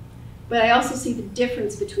 But I also see the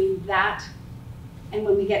difference between that and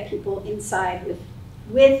when we get people inside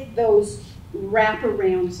with those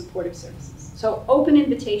wraparound supportive services. So open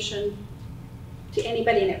invitation to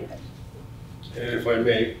anybody and everybody. And if I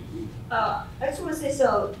may. I just want to say,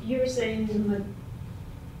 so you were saying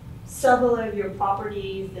several of your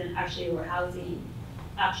properties then actually were housing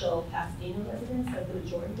actual Pasadena residents, like the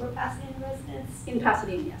majority were Pasadena residents? In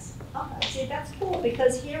Pasadena, yes. Okay, see, that's cool,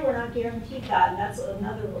 because here we're not guaranteed that, and that's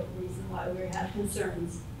another reason why we have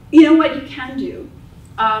concerns. You know what you can do?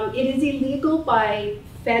 It is illegal by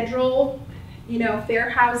federal, Fair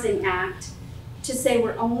Housing Act to say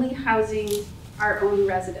we're only housing our own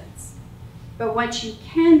residents. But what you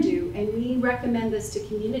can do, and we recommend this to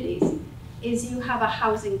communities, is you have a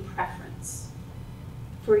housing preference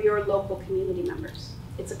for your local community members.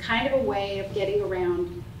 It's a kind of a way of getting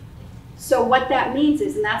around. So what that means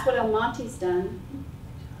is, and that's what El Monte's done,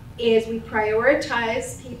 is we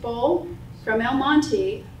prioritize people from El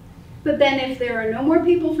Monte, but then if there are no more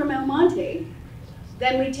people from El Monte,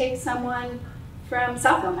 then we take someone from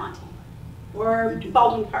South El Monte or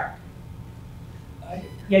Baldwin Park.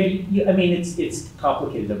 Yeah, I mean, it's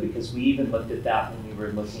complicated though, because we even looked at that when we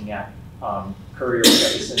were looking at Courier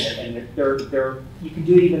Place, and they're you can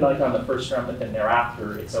do it even like on the first round, but then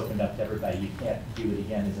thereafter it's opened up to everybody. You can't do it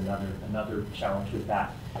again is another challenge with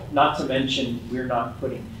that. Not to mention we're not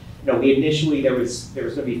putting, we initially there was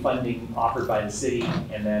going to be funding offered by the city,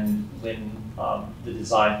 and then when the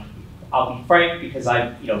design, I'll be frank because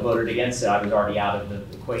I voted against it, I was already out of the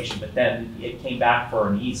equation, but then it came back for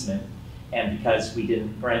an easement. And because we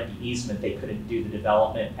didn't grant the easement, they couldn't do the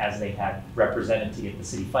development as they had represented to get the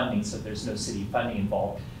city funding, so there's no city funding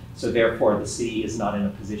involved. So therefore, the city is not in a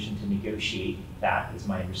position to negotiate that, is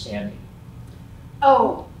my understanding.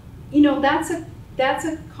 Oh, that's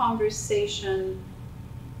a conversation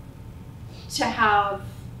to have,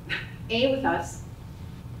 with us,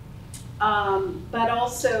 but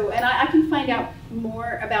also, and I can find out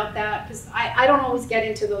more about that because I don't always get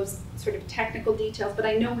into those sort of technical details, but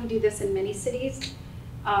I know we do this in many cities.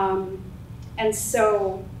 And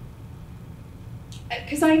so,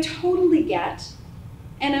 because I totally get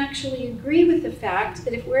and actually agree with the fact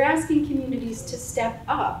that if we're asking communities to step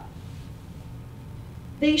up,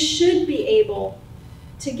 they should be able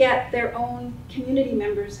to get their own community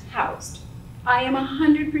members housed. I am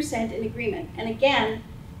 100% in agreement. And again,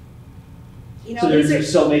 so there's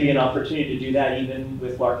still maybe an opportunity to do that even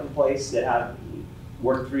with Larkin Place, to have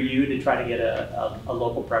work through you to try to get a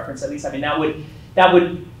local preference at least. I mean, that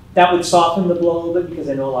would soften the blow a little bit, because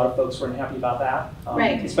I know a lot of folks weren't happy about that.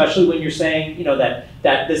 Right. Especially when you're saying,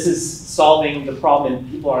 that this is solving the problem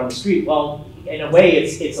and people are on the street. Well, in a way,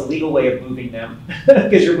 it's a legal way of moving them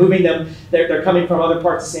because you're moving them. They're coming from other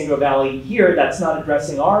parts of San Diego Valley here. That's not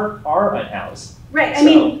addressing our unhoused. Right, I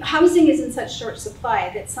mean, housing is in such short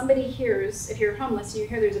supply that somebody hears, if you're homeless and you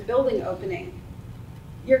hear there's a building opening,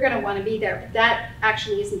 you're gonna wanna be there. But that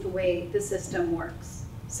actually isn't the way the system works.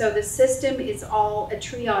 So the system is all a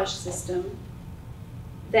triage system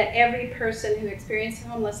that every person who experiences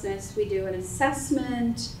homelessness, we do an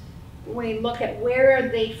assessment, we look at where are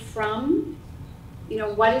they from,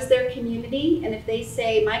 what is their community, and if they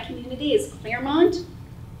say, my community is Claremont,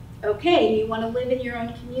 okay, you want to live in your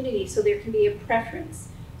own community, so there can be a preference.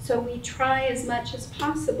 So we try as much as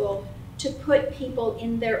possible to put people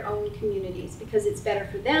in their own communities because it's better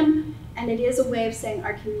for them, and it is a way of saying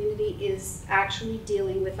our community is actually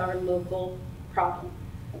dealing with our local problem.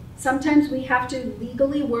 Sometimes we have to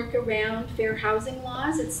legally work around fair housing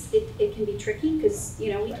laws. It can be tricky because,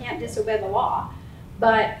 you know, we can't disobey the law.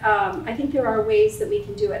 But I think there are ways that we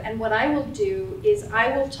can do it. And what I will do is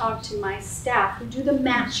I will talk to my staff who do the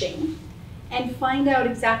matching and find out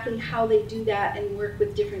exactly how they do that and work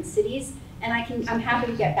with different cities. And I'm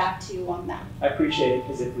happy to get back to you on that. I appreciate it,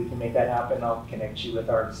 because if we can make that happen, I'll connect you with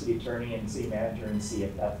our city attorney and city manager and see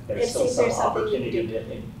if there's still some opportunity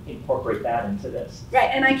to incorporate that into this. Right,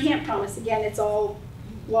 and I can't promise, again, it's all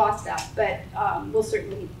law stuff, but we'll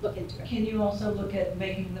certainly look into it. Can you also look at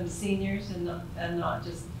making them seniors and not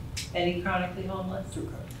just any chronically homeless?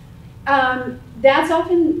 That's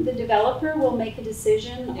often the developer will make a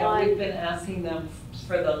decision Yeah, on. we've been asking them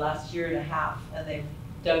for the last year and a half, and they've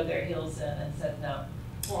dug their heels in and said no.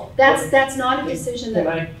 That's not a decision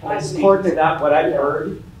that. Can I support to that? What I've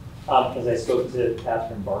heard, because I spoke to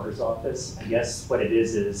Catherine Barter's office, I guess what it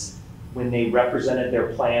is when they represented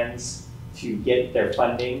their plans to get their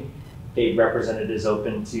funding, they represented as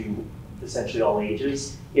open to essentially all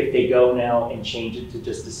ages. If they go now and change it to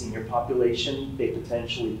just the senior population, they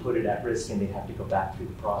potentially put it at risk and they have to go back through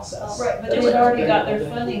the process. Right, but they had already got their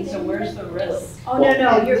funding, so where's the risk? Oh,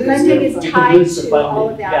 no, your funding is tied to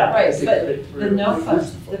all of that. Yeah, Right, but the no fund,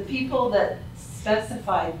 the people that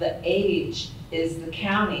specified the age is the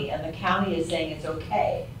county, and the county is saying it's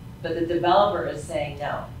okay, but the developer is saying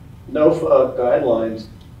no. No guidelines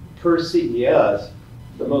per CES.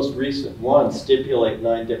 The most recent one stipulate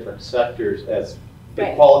 9 different sectors as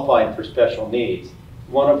qualifying for special needs,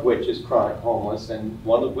 one of which is chronic homeless and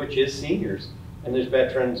one of which is seniors, and there's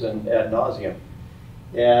veterans and ad nauseum.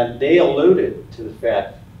 And they alluded to the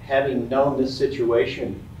fact, having known this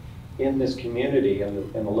situation in this community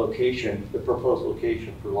and the location, the proposed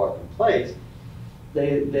location for Larkin Place,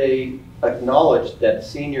 they acknowledged that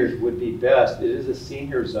seniors would be best. It is a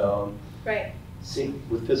senior zone. Right.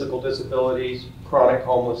 With physical disabilities, chronic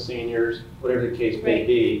homeless seniors, whatever the case may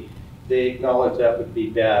be, they acknowledged that would be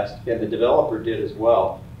best, and the developer did as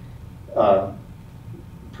well,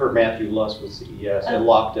 per Matthew Luss with CES, and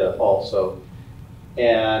Lockta also.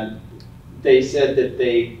 And they said that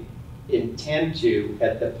they intend to,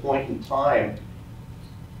 at the point in time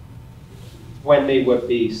when they would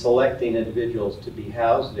be selecting individuals to be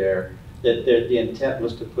housed there, that the intent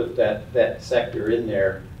was to put that sector in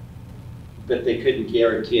there, but they couldn't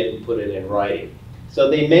guarantee it and put it in writing. So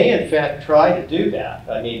they may in fact try to do that.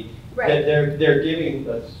 I mean, they're giving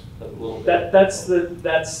us a little bit. That's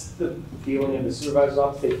the feeling of the supervisor's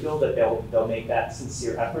office. They feel that they'll make that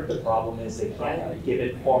sincere effort. The problem is they can't give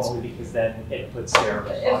it formally because then it puts their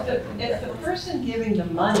If the person giving the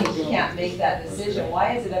money can't make that decision,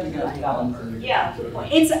 why is it up to the developer? Yeah.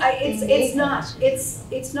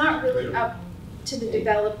 It's not really up to the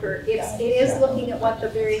developer. It is looking at what the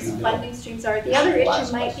various funding streams are. The other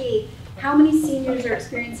issue might be how many seniors are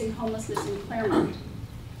experiencing homelessness in Claremont.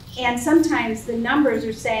 And sometimes the numbers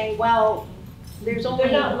are saying, well, there's only.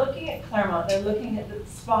 They're not looking at Claremont, they're looking at the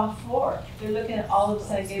SPA 4. They're looking at all of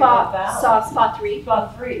San Gabriel Valley. SPA 3.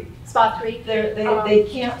 SPA 3. SPA 3. They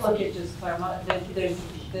can't look at just Claremont. The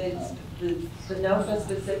NOFA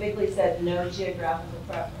specifically said no geographical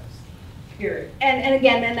preference, period. And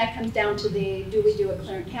again, then that comes down to the, do we do a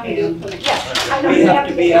Claremont? Can we do a Claremont? Yes. I know We have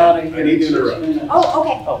to be out of here. I need to interrupt. Oh,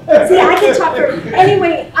 okay. See, I can talk for,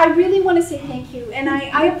 anyway, I really want to say thank you. And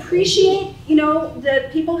I appreciate, you know,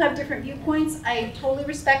 that people have different viewpoints. I totally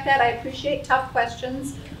respect that. I appreciate tough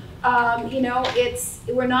questions. You know,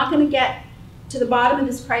 we're not going to get to the bottom of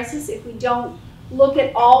this crisis if we don't look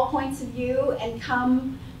at all points of view and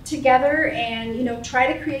come together and, you know,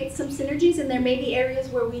 try to create some synergies. And there may be areas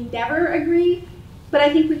where we never agree, but I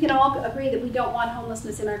think we can all agree that we don't want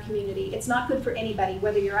homelessness in our community. It's not good for anybody,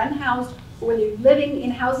 whether you're unhoused or whether you're living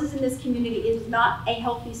in houses in this community. It is not a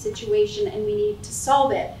healthy situation, and we need to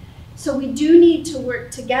solve it. So we do need to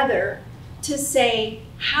work together to say,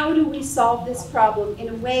 how do we solve this problem in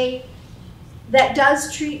a way that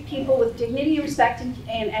does treat people with dignity and respect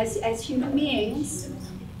and as human beings,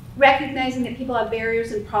 recognizing that people have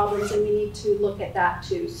barriers and problems, and we need to look at that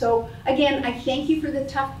too. So again, I thank you for the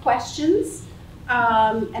tough questions.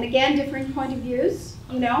 And again, different point of views,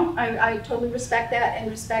 you know, I totally respect that, and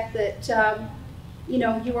respect that, you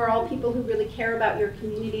know, you are all people who really care about your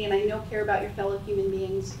community, and I know care about your fellow human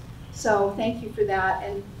beings. So thank you for that,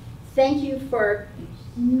 and thank you for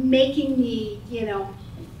making me, you know,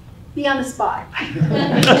 be on the spot.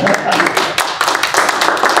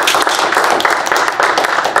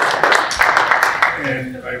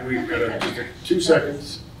 And we've got just 2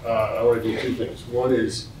 seconds. I want to do 2 things. One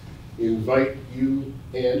is invite you,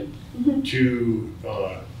 Anne, to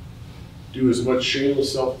do as much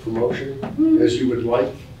shameless self-promotion as you would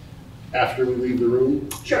like. after we leave the room.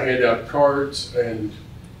 Sure. Hand out cards and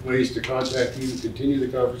ways to contact you, to continue the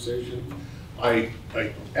conversation. I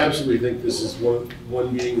absolutely think this is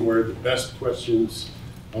one meeting where the best questions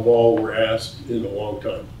of all were asked in a long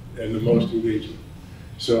time and the most engagement.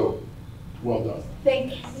 So, well done.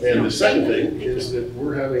 Thank you. And the second thing is that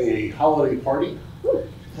we're having a holiday party.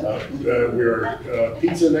 We're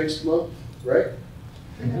pizza next month, right?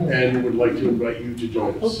 And would like to invite you to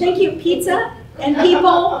join us. Well, thank you. Pizza and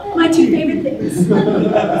people, my two favorite things.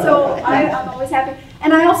 So I'm always happy.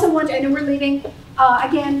 And I also want, I know we're leaving,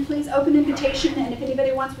 again, please open invitation, and if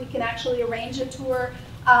anybody wants, we can actually arrange a tour.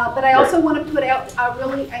 But I also want to put out,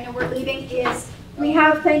 really, I know we're leaving, is we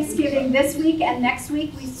have Thanksgiving this week and next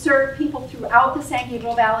week. We serve people throughout the San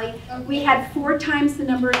Gabriel Valley. We had 4 times the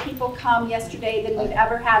number of people come yesterday than we've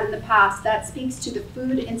ever had in the past. That speaks to the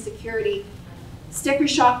food insecurity. Sticker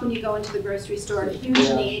shock when you go into the grocery store, huge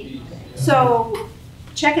need. So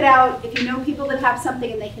check it out. If you know people that have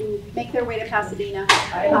something and they can make their way to Pasadena.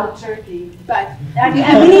 I love turkey. But, and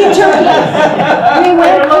we need turkey.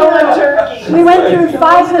 We went through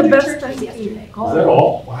 500 turkeys yesterday. Is that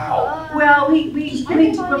all? Wow. Well,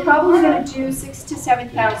 we're probably going to do 6,000 to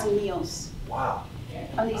 7,000 meals. Wow.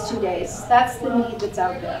 On these 2 days. That's the need that's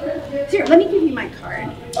out there. Here, let me give you my card.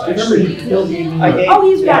 Oh,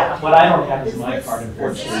 he's got what I don't have is my card,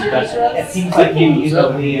 unfortunately, but it seems like maybe you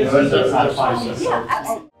know me and he knows how to find me. Yeah,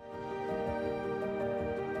 absolutely.